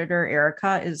copy editor,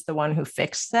 Erica, is the one who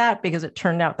fixed that, because it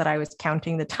turned out that I was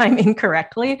counting the time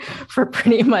incorrectly for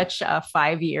pretty much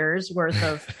 5 years worth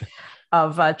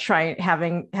of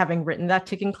having written that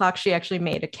ticking clock. She actually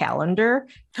made a calendar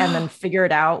and then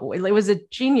figured out, it was a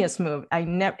genius move.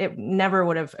 It never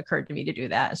would have occurred to me to do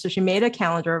that. So she made a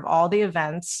calendar of all the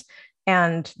events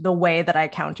and the way that I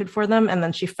counted for them. And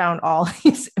then she found all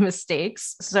these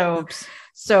mistakes.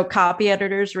 So copy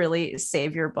editors really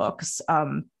save your books.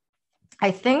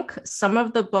 I think some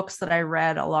of the books that I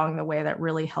read along the way that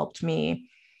really helped me,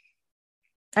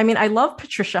 I love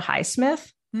Patricia Highsmith.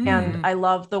 And I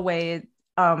love the way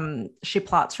she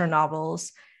plots her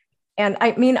novels. And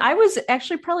I was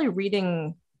actually probably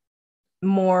reading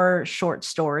more short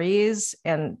stories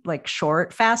and like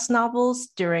short, fast novels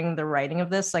during the writing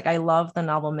of this. Like I love the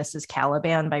novel Mrs.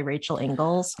 Caliban by Rachel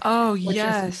Ingalls. Oh,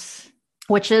 yes.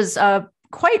 Which is a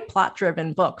quite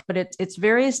plot-driven book, but it's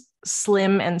very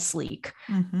slim and sleek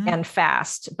and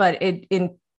fast, but it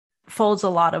folds a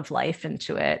lot of life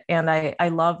into it. And I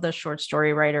love the short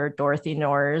story writer Dorothy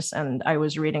Noers, and I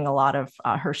was reading a lot of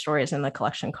her stories in the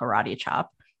collection Karate Chop.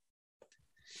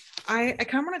 I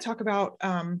kind of want to talk about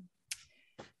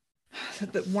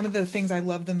one of the things I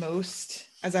love the most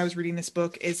as I was reading this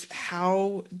book is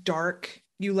how dark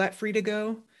you let Frida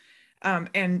go.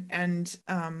 And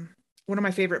one of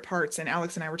my favorite parts, and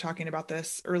Alex and I were talking about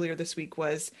this earlier this week,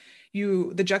 was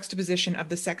the juxtaposition of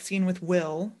the sex scene with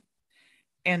Will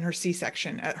and her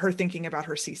C-section, her thinking about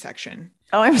her C-section.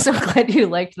 Oh, I'm so glad you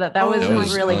liked that. That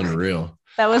was really unreal.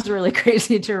 That was really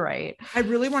crazy to write. I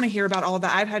really want to hear about all of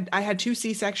that. I had 2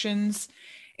 C-sections,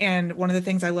 and one of the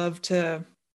things I love to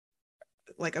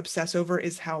like obsess over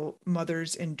is how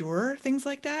mothers endure things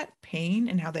like that, pain,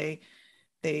 and how they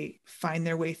find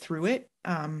their way through it.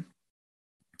 And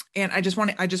I just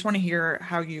want to hear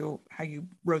how you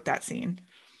wrote that scene.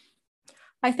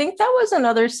 I think that was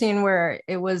another scene where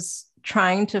it was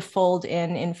trying to fold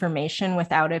in information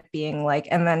without it being like,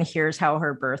 and then here's how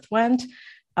her birth went.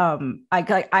 I'm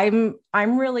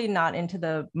really not into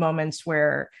the moments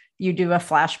where you do a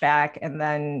flashback and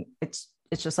then it's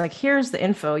just like, here's the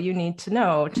info you need to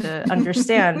know to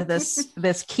understand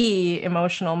this key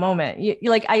emotional moment.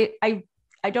 I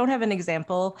don't have an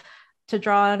example to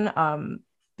draw on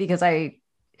because I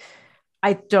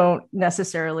don't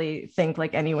necessarily think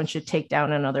like anyone should take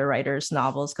down another writer's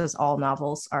novels, because all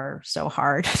novels are so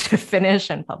hard to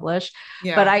finish and publish.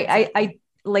 Yeah, but I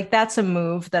like, that's a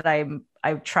move that I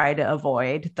try to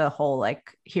avoid, the whole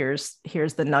like, here's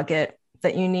the nugget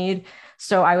that you need.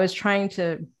 So I was trying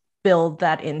to build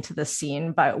that into the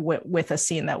scene, but with a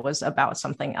scene that was about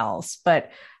something else. But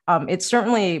it's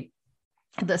certainly,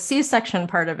 the C-section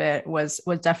part of it was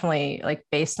definitely like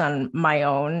based on my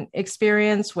own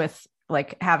experience with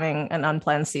like having an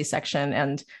unplanned C-section.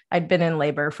 And I'd been in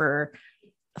labor for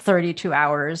 32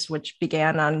 hours, which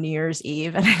began on New Year's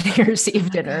Eve and a New Year's Eve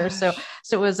dinner. So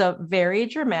it was a very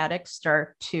dramatic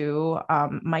start to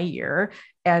my year.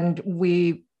 And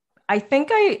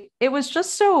it was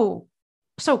just so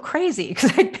crazy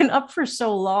because I'd been up for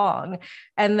so long,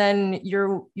 and then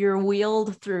you're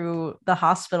wheeled through the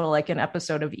hospital like an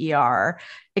episode of ER,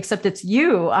 except it's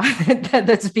you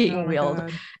that's being wheeled.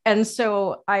 God. And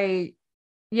so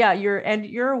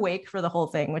you're awake for the whole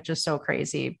thing, which is so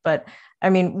crazy. But I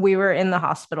mean, we were in the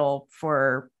hospital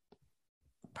for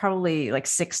probably like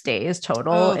 6 days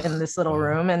total in this little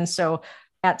room. And so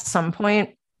at some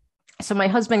point, so my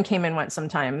husband came and went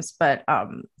sometimes, but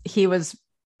he was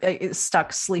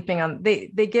stuck sleeping on, they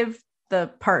give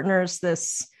the partners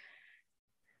this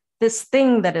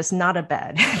thing that is not a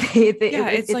bed.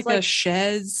 It's like a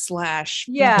chaise /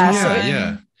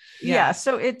 Yeah.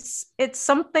 So it's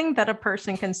something that a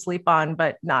person can sleep on,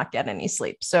 but not get any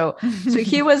sleep. So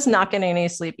he was not getting any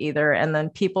sleep either. And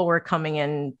then people were coming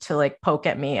in to like poke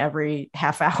at me every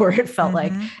half hour, it felt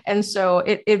like. And so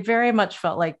it very much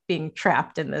felt like being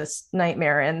trapped in this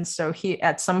nightmare. And so he,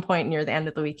 at some point near the end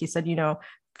of the week, he said,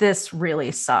 this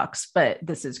really sucks, but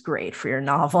this is great for your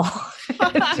novel.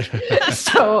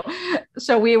 so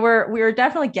we were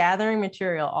definitely gathering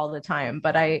material all the time,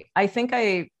 but I think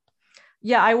I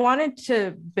wanted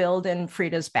to build in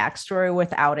Frida's backstory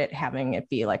without it having it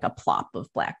be like a plop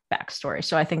of black backstory.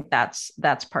 So I think that's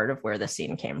part of where the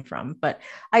scene came from. But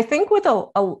I think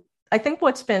I think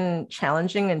what's been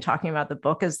challenging in talking about the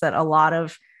book is that a lot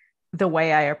of the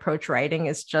way I approach writing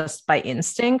is just by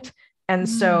instinct. And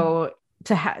so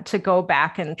to go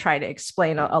back and try to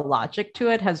explain a logic to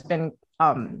it has been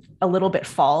a little bit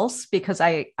false, because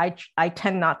I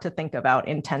tend not to think about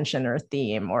intention or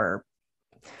theme or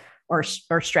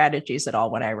strategies at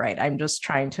all when I write. I'm just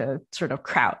trying to sort of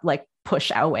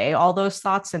push away all those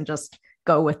thoughts and just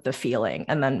go with the feeling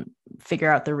and then figure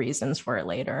out the reasons for it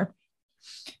later.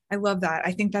 I love that.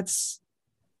 I think that's,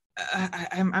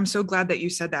 I'm so glad that you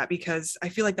said that, because I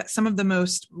feel like that some of the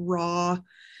most raw,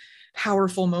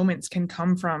 powerful moments can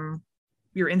come from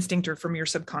your instinct or from your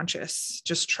subconscious,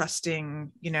 just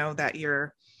trusting, that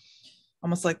you're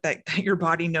almost like that your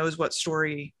body knows what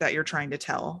story that you're trying to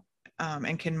tell.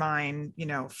 And can mine,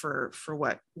 for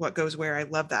what goes where. I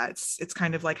love that. It's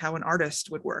kind of like how an artist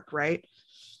would work, right?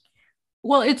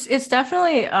 Well, it's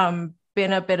definitely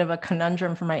been a bit of a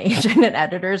conundrum for my agent and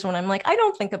editors when I'm like, I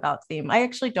don't think about theme. I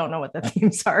actually don't know what the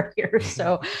themes are here.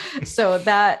 So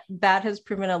that has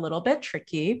proven a little bit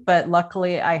tricky, but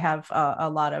luckily I have a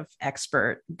lot of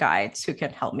expert guides who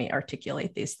can help me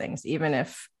articulate these things, even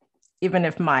if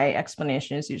my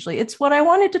explanation is usually it's what I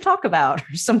wanted to talk about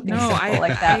or something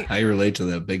like that. I relate to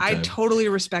that big time. I totally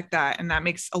respect that. And that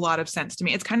makes a lot of sense to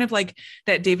me. It's kind of like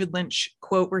that David Lynch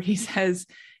quote where he says,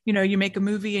 you make a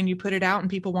movie and you put it out and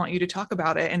people want you to talk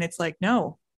about it. And it's like,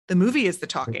 no, the movie is the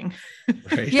talking.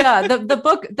 Right. Yeah.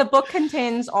 The book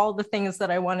contains all the things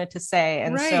that I wanted to say.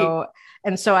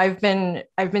 And so I've been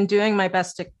doing my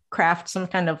best to craft some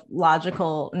kind of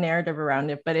logical narrative around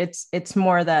it, but it's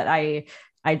more that I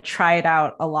tried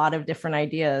out a lot of different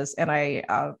ideas and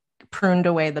I pruned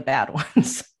away the bad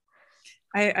ones.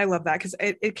 I love that, because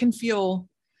it can feel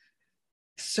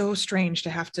so strange to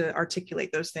have to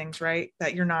articulate those things, right?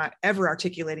 That you're not ever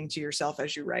articulating to yourself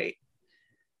as you write.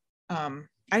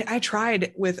 I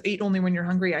tried with Eat Only When You're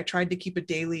Hungry. I tried to keep a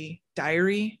daily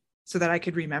diary so that I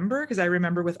could remember, because I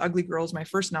remember with Ugly Girls, my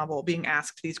first novel, being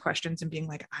asked these questions and being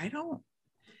like, I don't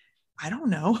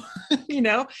know,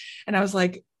 and I was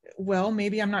like, well,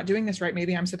 maybe I'm not doing this right.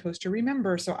 Maybe I'm supposed to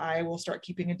remember. So I will start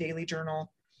keeping a daily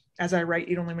journal as I write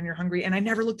Eat Only When You're Hungry. And I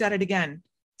never looked at it again.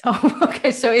 Oh,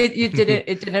 okay. So it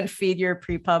didn't feed your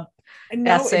pre-pub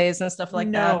essays and stuff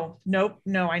like that?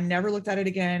 No, I never looked at it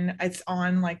again. It's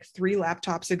on like 3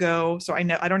 laptops ago. So I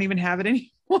don't even have it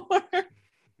anymore.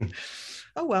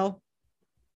 Oh, well.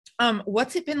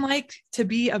 What's it been like to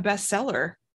be a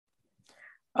bestseller?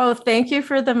 Oh, thank you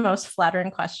for the most flattering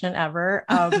question ever.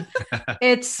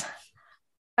 It's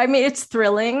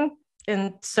thrilling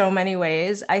in so many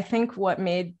ways. I think what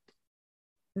made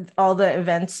all the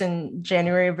events in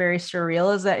January very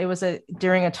surreal is that it was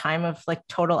during a time of like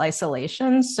total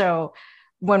isolation. So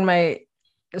I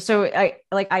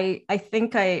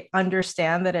think I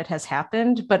understand that it has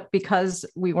happened, but because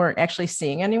we weren't actually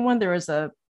seeing anyone, there was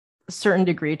a certain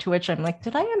degree to which I'm like,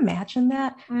 did I imagine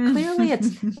that? Clearly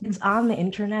it's on the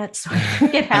internet, so I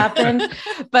think it happened.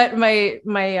 But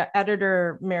my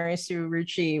editor, Mary Sue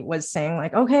Rucci, was saying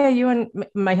like, okay, you and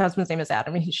my husband's name is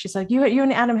Adam. And she's like, you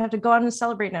and Adam have to go out and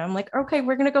celebrate now. I'm like, okay,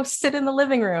 we're going to go sit in the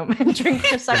living room and drink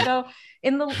Prosecco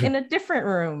in a different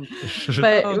room.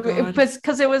 But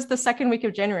because it was the second week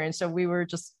of January. And so we were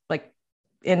just like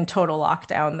in total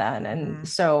lockdown then. And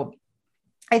so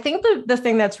I think the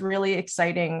thing that's really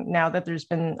exciting now that there's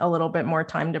been a little bit more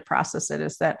time to process it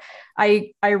is that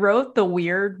I wrote the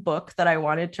weird book that I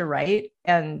wanted to write,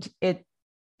 and it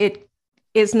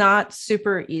is not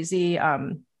super easy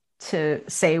to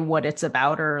say what it's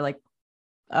about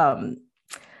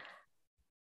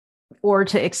or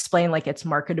to explain like its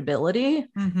marketability.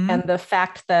 And the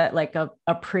fact that like a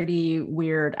pretty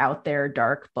weird, out there,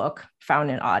 dark book found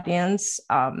an audience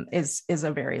is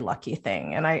a very lucky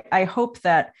thing. And I hope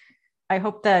that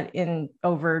in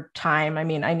over time, I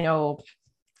mean, I know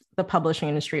the publishing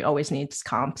industry always needs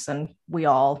comps and we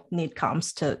all need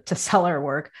comps to sell our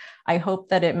work. I hope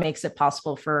that it makes it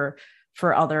possible for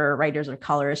other writers of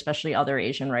color, especially other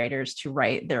Asian writers, to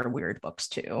write their weird books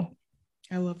too.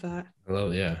 I love that.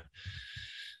 Yeah.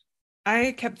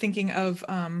 I kept thinking of,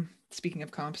 speaking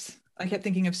of comps, I kept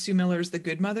thinking of Sue Miller's The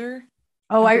Good Mother.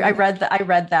 Oh, I read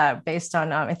that based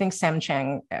on, I think Sam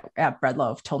Chang at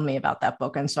Breadloaf told me about that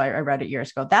book. And so I read it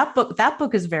years ago. That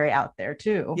book is very out there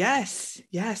too. Yes.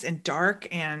 And dark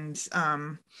and,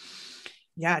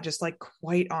 just like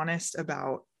quite honest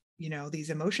about, these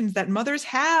emotions that mothers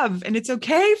have, and it's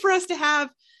okay for us to have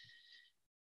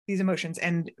these emotions,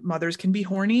 and mothers can be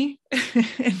horny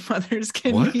and mothers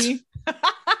can be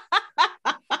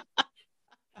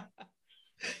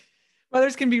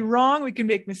mothers can be wrong. We can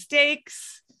make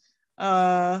mistakes.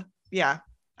 I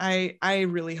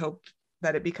really hope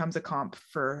that it becomes a comp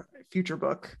for a future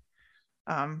book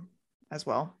as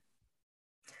well.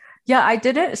 Yeah, I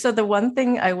didn't. So the one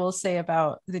thing I will say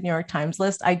about the New York Times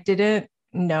list, I didn't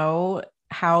know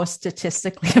how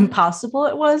statistically impossible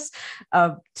it was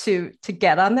to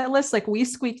get on that list. Like, we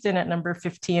squeaked in at number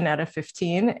 15 out of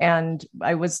 15, and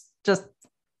I was just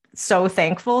so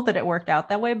thankful that it worked out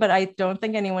that way. But I don't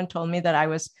think anyone told me that I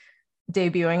was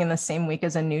debuting in the same week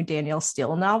as a new Danielle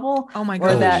Steele novel. Oh my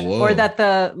god! Or that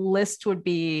the list would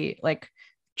be like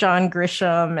John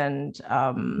Grisham and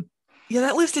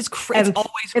that list is crazy. It's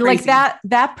always crazy. Like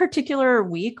that particular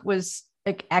week was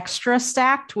like extra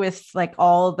stacked with like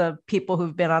all the people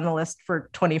who've been on the list for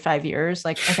 25 years.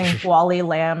 Like, I think Wally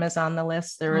Lamb is on the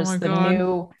list. There was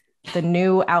the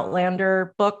new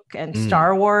Outlander book and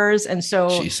Star Wars. And so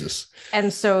Jesus.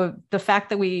 And so the fact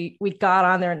that we got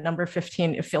on there at number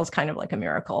 15, it feels kind of like a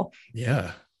miracle.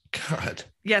 Yeah. God.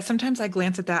 Yeah. Sometimes I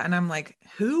glance at that and I'm like,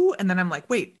 who? And then I'm like,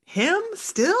 wait, him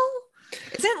still?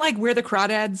 Isn't like Where the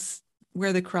Crawdads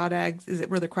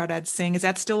Sing? Is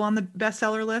that still on the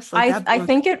bestseller list? Like, I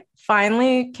think it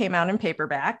finally came out in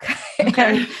paperback.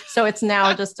 Okay. And so it's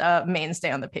now just a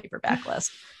mainstay on the paperback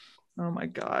list. Oh my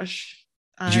gosh.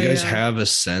 Did you guys have a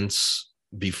sense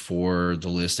before the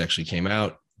list actually came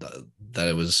out that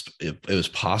it was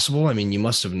possible? I mean, you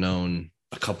must have known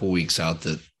a couple weeks out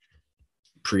that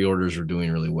pre-orders were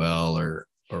doing really well or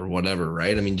whatever,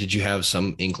 right? I mean, did you have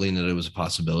some inkling that it was a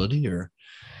possibility? Or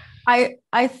I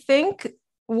think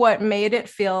what made it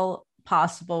feel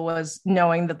possible was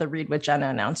knowing that the Read with Jenna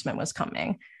announcement was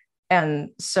coming.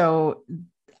 And so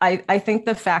I think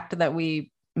the fact that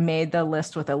we made the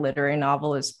list with a literary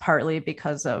novel is partly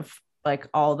because of like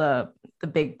all the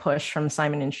big push from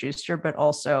Simon and Schuster, but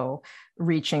also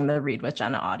reaching the Read with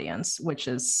Jenna audience, which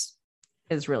is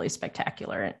really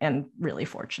spectacular and really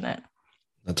fortunate.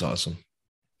 That's awesome.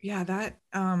 Yeah, that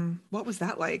what was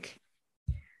that like?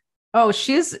 Oh,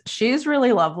 she's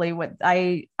really lovely.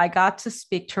 I got to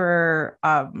speak to her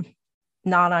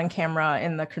not on camera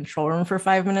in the control room for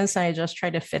 5 minutes, and I just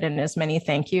tried to fit in as many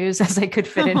thank yous as I could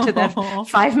fit into that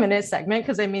 5-minute segment,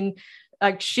 because I mean,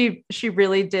 like, she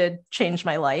really did change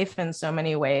my life in so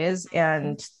many ways.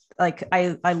 And like,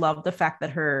 I love the fact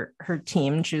that her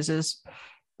team chooses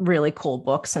really cool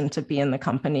books, and to be in the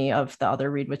company of the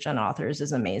other Read with Jen authors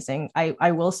is amazing.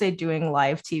 I will say doing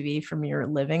live TV from your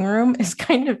living room is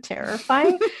kind of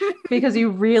terrifying because you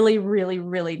really, really,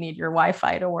 really need your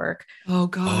Wi-Fi to work. Oh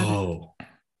God.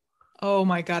 Oh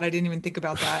my God. I didn't even think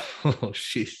about that. Oh,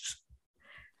 jeez.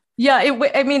 Yeah.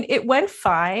 It went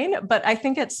fine, but I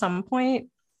think at some point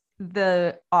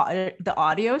the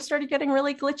audio started getting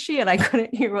really glitchy and I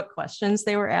couldn't hear what questions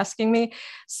they were asking me.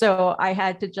 So I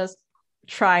had to just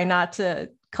try not to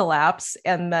collapse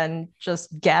and then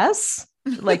just guess.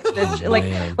 Like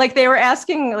like they were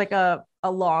asking like a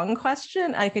long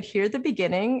question. I could hear the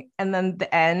beginning and then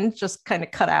the end just kind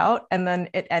of cut out and then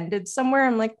it ended somewhere.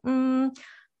 I'm like,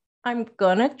 I'm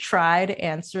gonna try to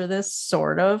answer this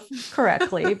sort of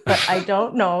correctly, but I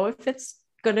don't know if it's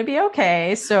gonna be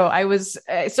okay. So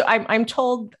I'm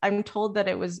told that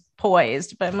it was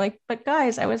poised, but I'm like, but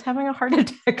guys, I was having a heart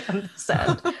attack on the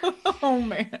set. Oh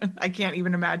man, I can't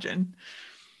even imagine.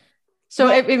 So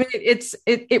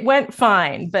it went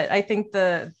fine, but I think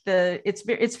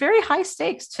it's very high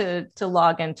stakes to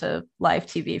log into live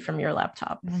TV from your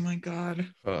laptop. Oh my God.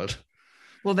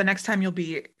 Well, the next time you'll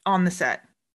be on the set.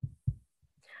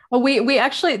 Well, they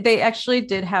actually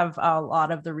did have a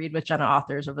lot of the Read with Jenna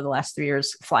authors over the last 3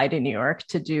 years fly to New York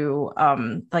to do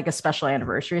like a special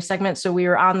anniversary segment. So we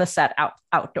were on the set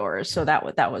outdoors. So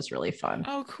that was really fun.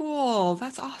 Oh, cool.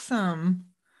 That's awesome.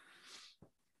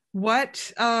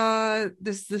 What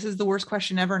this is the worst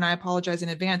question ever, and I apologize in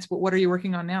advance, but what are you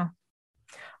working on now?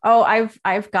 Oh,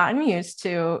 I've gotten used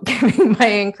to giving my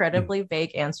incredibly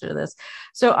vague answer to this.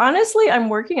 So honestly, I'm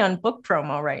working on book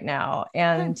promo right now,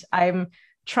 and I'm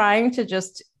trying to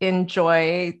just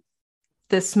enjoy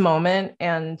this moment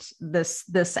and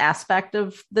this aspect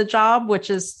of the job, which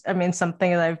is, I mean,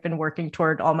 something that I've been working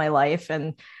toward all my life.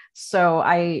 And so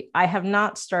I have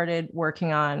not started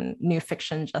working on new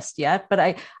fiction just yet, but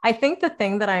I think the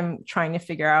thing that I'm trying to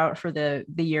figure out for the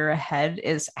year ahead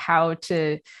is how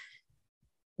to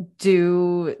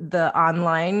do the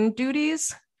online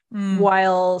duties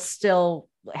while still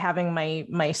having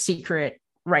my secret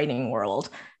writing world.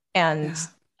 And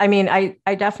I mean,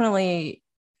 I definitely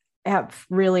have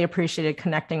really appreciated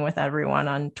connecting with everyone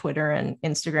on Twitter and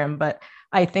Instagram, but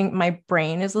I think my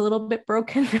brain is a little bit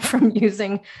broken from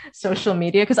using social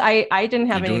media because I didn't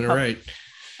have You're any. Doing it right.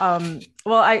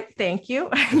 Well, I thank you.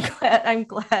 I'm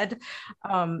glad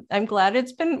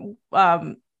it's been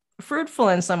fruitful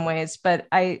in some ways, but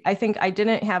I think I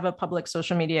didn't have a public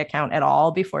social media account at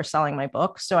all before selling my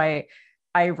book. So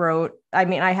I wrote, I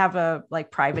mean, I have a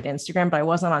like private Instagram, but I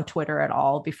wasn't on Twitter at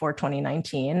all before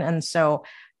 2019. And so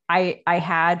I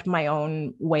had my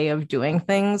own way of doing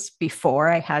things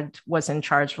before was in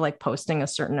charge of like posting a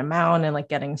certain amount and like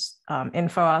getting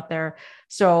info out there.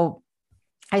 So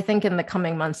I think in the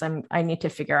coming months, I need to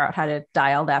figure out how to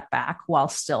dial that back while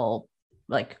still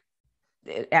like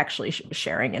actually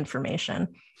sharing information.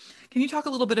 Can you talk a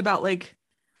little bit about like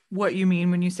what you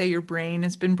mean when you say your brain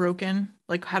has been broken?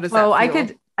 Like, how does that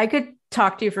feel? I could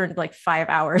talk to you for like 5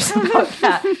 hours about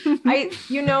that.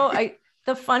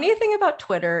 The funny thing about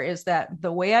Twitter is that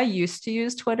the way I used to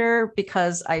use Twitter,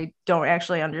 because I don't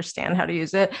actually understand how to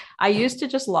use it, I used to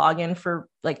just log in for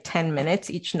like 10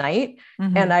 minutes each night.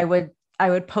 Mm-hmm. And I would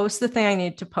post the thing I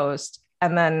need to post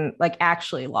and then like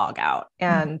actually log out.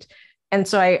 And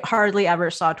so I hardly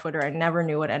ever saw Twitter. I never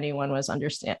knew what anyone was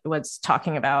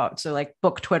talking about. So like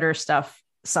book Twitter stuff,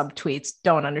 subtweets,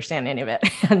 don't understand any of it.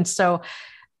 And so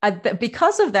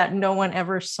because of that, no one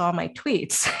ever saw my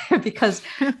tweets because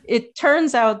it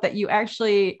turns out that you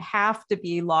actually have to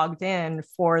be logged in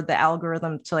for the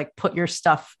algorithm to like put your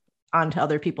stuff onto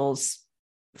other people's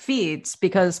feeds.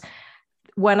 Because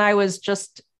when I was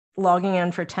just logging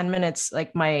in for 10 minutes,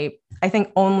 like I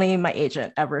think only my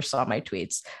agent ever saw my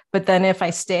tweets. But then if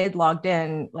I stayed logged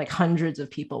in, like hundreds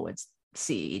of people would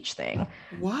see each thing.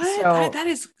 What? So,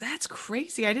 that's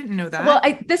crazy. I didn't know that. Well,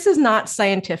 this is not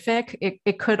scientific.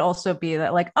 It could also be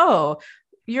that like, oh,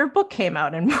 your book came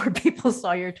out and more people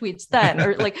saw your tweets then,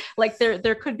 or like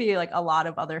there could be like a lot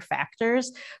of other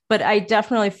factors, but I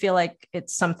definitely feel like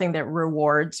it's something that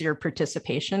rewards your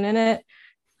participation in it.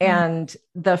 And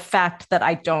the fact that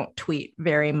I don't tweet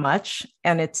very much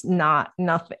and it's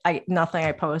nothing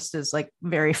I post is like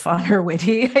very fun or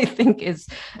witty, I think is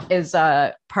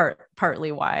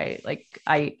partly why like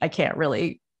I can't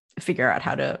really figure out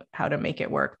how to make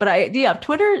it work. But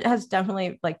Twitter has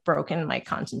definitely like broken my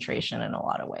concentration in a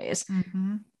lot of ways.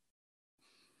 Mm-hmm.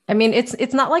 I mean,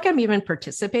 it's not like I'm even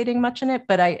participating much in it,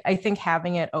 but I think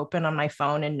having it open on my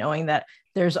phone and knowing that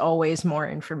there's always more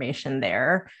information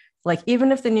there. Like,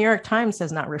 even if the New York Times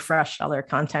has not refreshed all their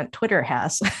content, Twitter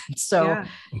has. So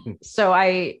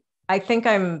I think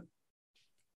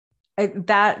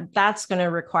that's going to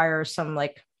require some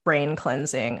like brain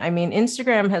cleansing. I mean,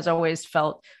 Instagram has always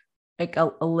felt like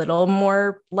a little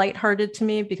more lighthearted to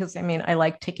me because I mean, I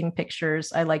like taking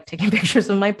pictures. I like taking pictures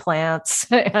of my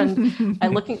plants and I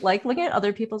like looking at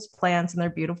other people's plants and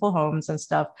their beautiful homes and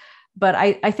stuff. But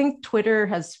I think Twitter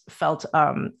has felt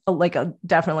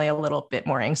definitely a little bit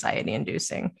more anxiety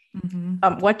inducing.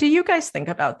 Mm-hmm. What do you guys think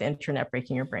about the internet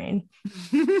breaking your brain?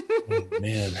 Oh,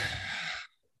 man.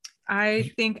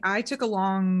 I think I took a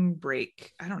long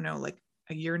break. I don't know, like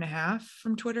a year and a half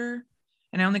from Twitter.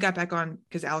 And I only got back on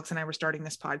because Alex and I were starting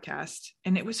this podcast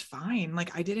and it was fine.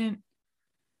 Like I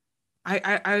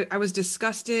was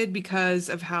disgusted because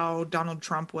of how Donald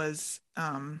Trump was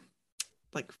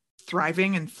like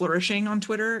thriving and flourishing on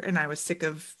Twitter. And I was sick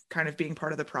of kind of being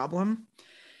part of the problem.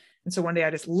 And so one day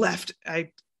I just left, I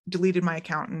deleted my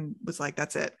account and was like,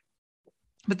 that's it.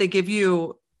 But they give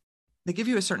you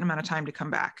a certain amount of time to come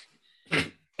back.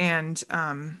 And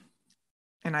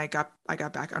I got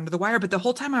back under the wire, but the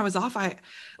whole time I was off,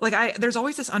 there's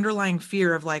always this underlying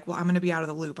fear of like, well, I'm going to be out of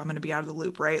the loop. I'm going to be out of the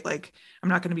loop, right? Like I'm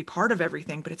not going to be part of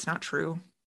everything, but it's not true.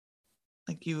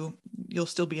 Like you'll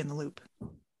still be in the loop.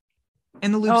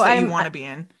 In the loops that you want to be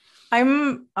in.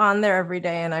 I'm on there every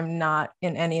day and I'm not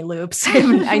in any loops.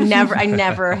 I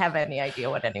never have any idea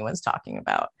what anyone's talking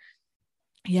about.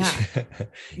 Yeah.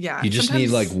 Yeah. You just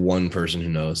need like one person who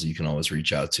knows that you can always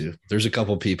reach out to. There's a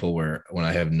couple people where when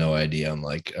I have no idea, I'm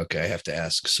like, okay, I have to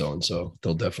ask so-and-so.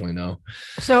 They'll definitely know.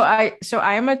 So I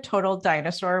am a total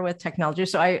dinosaur with technology.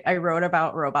 So I wrote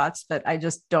about robots, but I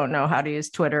just don't know how to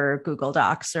use Twitter or Google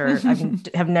Docs, or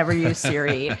have never used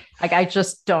Siri. Like I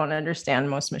just don't understand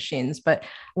most machines. But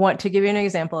want to give you an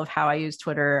example of how I use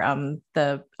Twitter.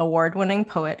 The award-winning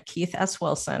poet Keith S.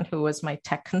 Wilson, who was my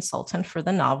tech consultant for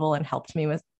the novel and helped me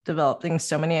with developing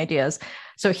so many ideas.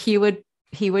 So he would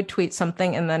tweet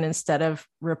something, and then instead of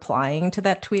replying to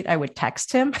that tweet, I would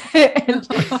text him. and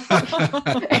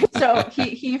so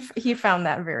he found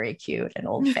that very cute and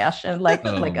old fashioned, like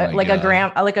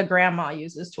a grandma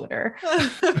uses Twitter.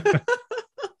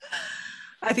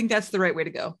 I think that's the right way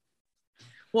to go.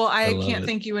 Well, I can't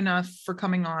thank you enough for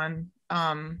coming on.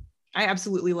 I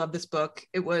absolutely love this book.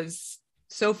 It was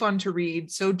so fun to read,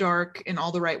 so dark in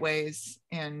all the right ways.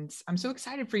 And I'm so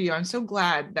excited for you. I'm so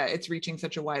glad that it's reaching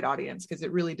such a wide audience because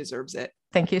it really deserves it.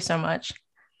 Thank you so much.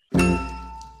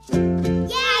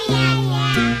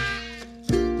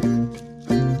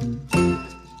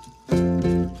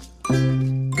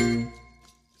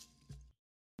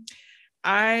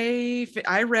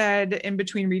 I read in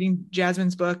between reading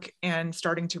Jasmine's book and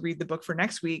starting to read the book for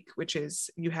next week, which is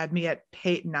You Had Me at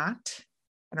Pate Not.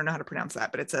 I don't know how to pronounce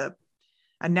that, but it's a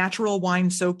natural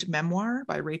wine-soaked memoir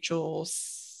by Rachel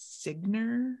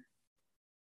Signer.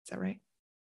 Is that right?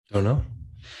 Don't know.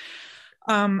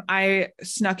 I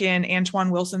snuck in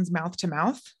Antoine Wilson's Mouth to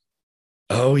Mouth.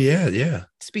 Oh, yeah.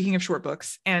 Speaking of short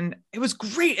books, and it was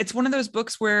great. It's one of those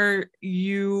books where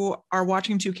you are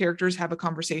watching two characters have a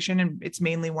conversation, and it's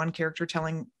mainly one character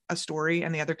telling a story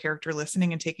and the other character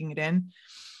listening and taking it in.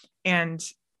 And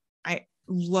I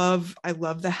love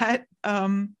that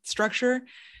structure.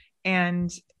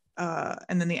 And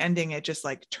then the ending, it just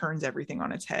like turns everything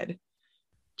on its head.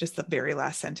 Just the very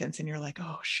last sentence, and you're like,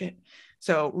 oh shit.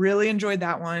 So really enjoyed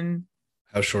that one.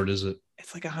 How short is it?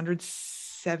 It's like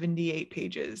 178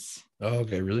 pages. Oh,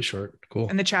 okay. Really short. Cool.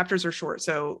 And the chapters are short.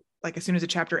 So like as soon as a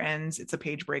chapter ends, it's a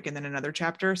page break and then another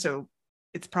chapter. So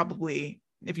it's probably,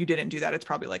 if you didn't do that, it's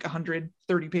probably like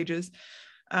 130 pages.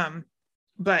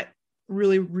 But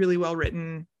really, really well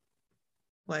written,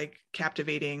 like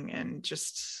captivating and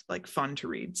just like fun to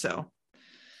read. So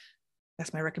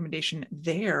that's my recommendation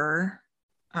there.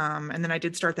 And then I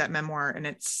did start that memoir and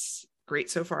it's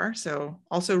great so far. So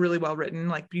also really well written,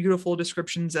 like beautiful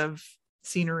descriptions of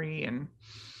scenery. And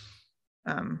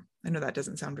I know that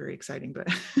doesn't sound very exciting, but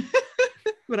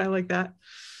but I like that.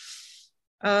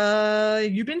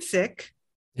 You've been sick.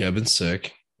 Yeah, I've been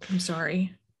sick. I'm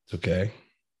sorry. It's okay.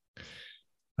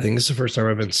 I think this is the first time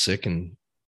I've been sick in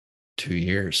 2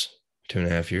 years,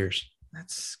 2.5 years.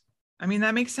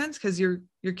 That makes sense because your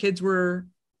kids were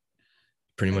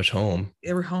pretty much home.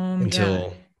 They were home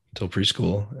until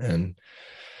preschool, and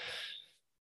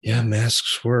yeah,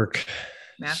 masks work.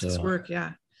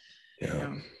 Yeah.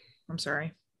 I'm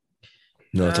sorry.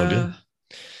 No, it's all good.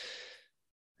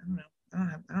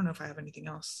 I don't know if I have anything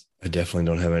else. I definitely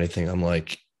don't have anything. I'm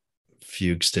like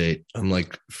fugue state. I'm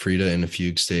like Frida in a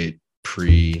fugue state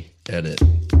pre-edit.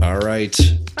 All right.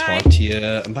 Bye. Talk to you.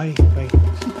 Bye.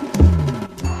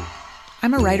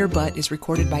 I'm a Writer But is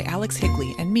recorded by Alex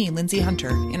Higley and me, Lindsay Hunter,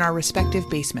 in our respective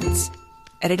basements.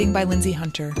 Editing by Lindsay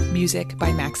Hunter. Music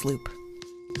by Max Loop.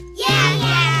 Yeah.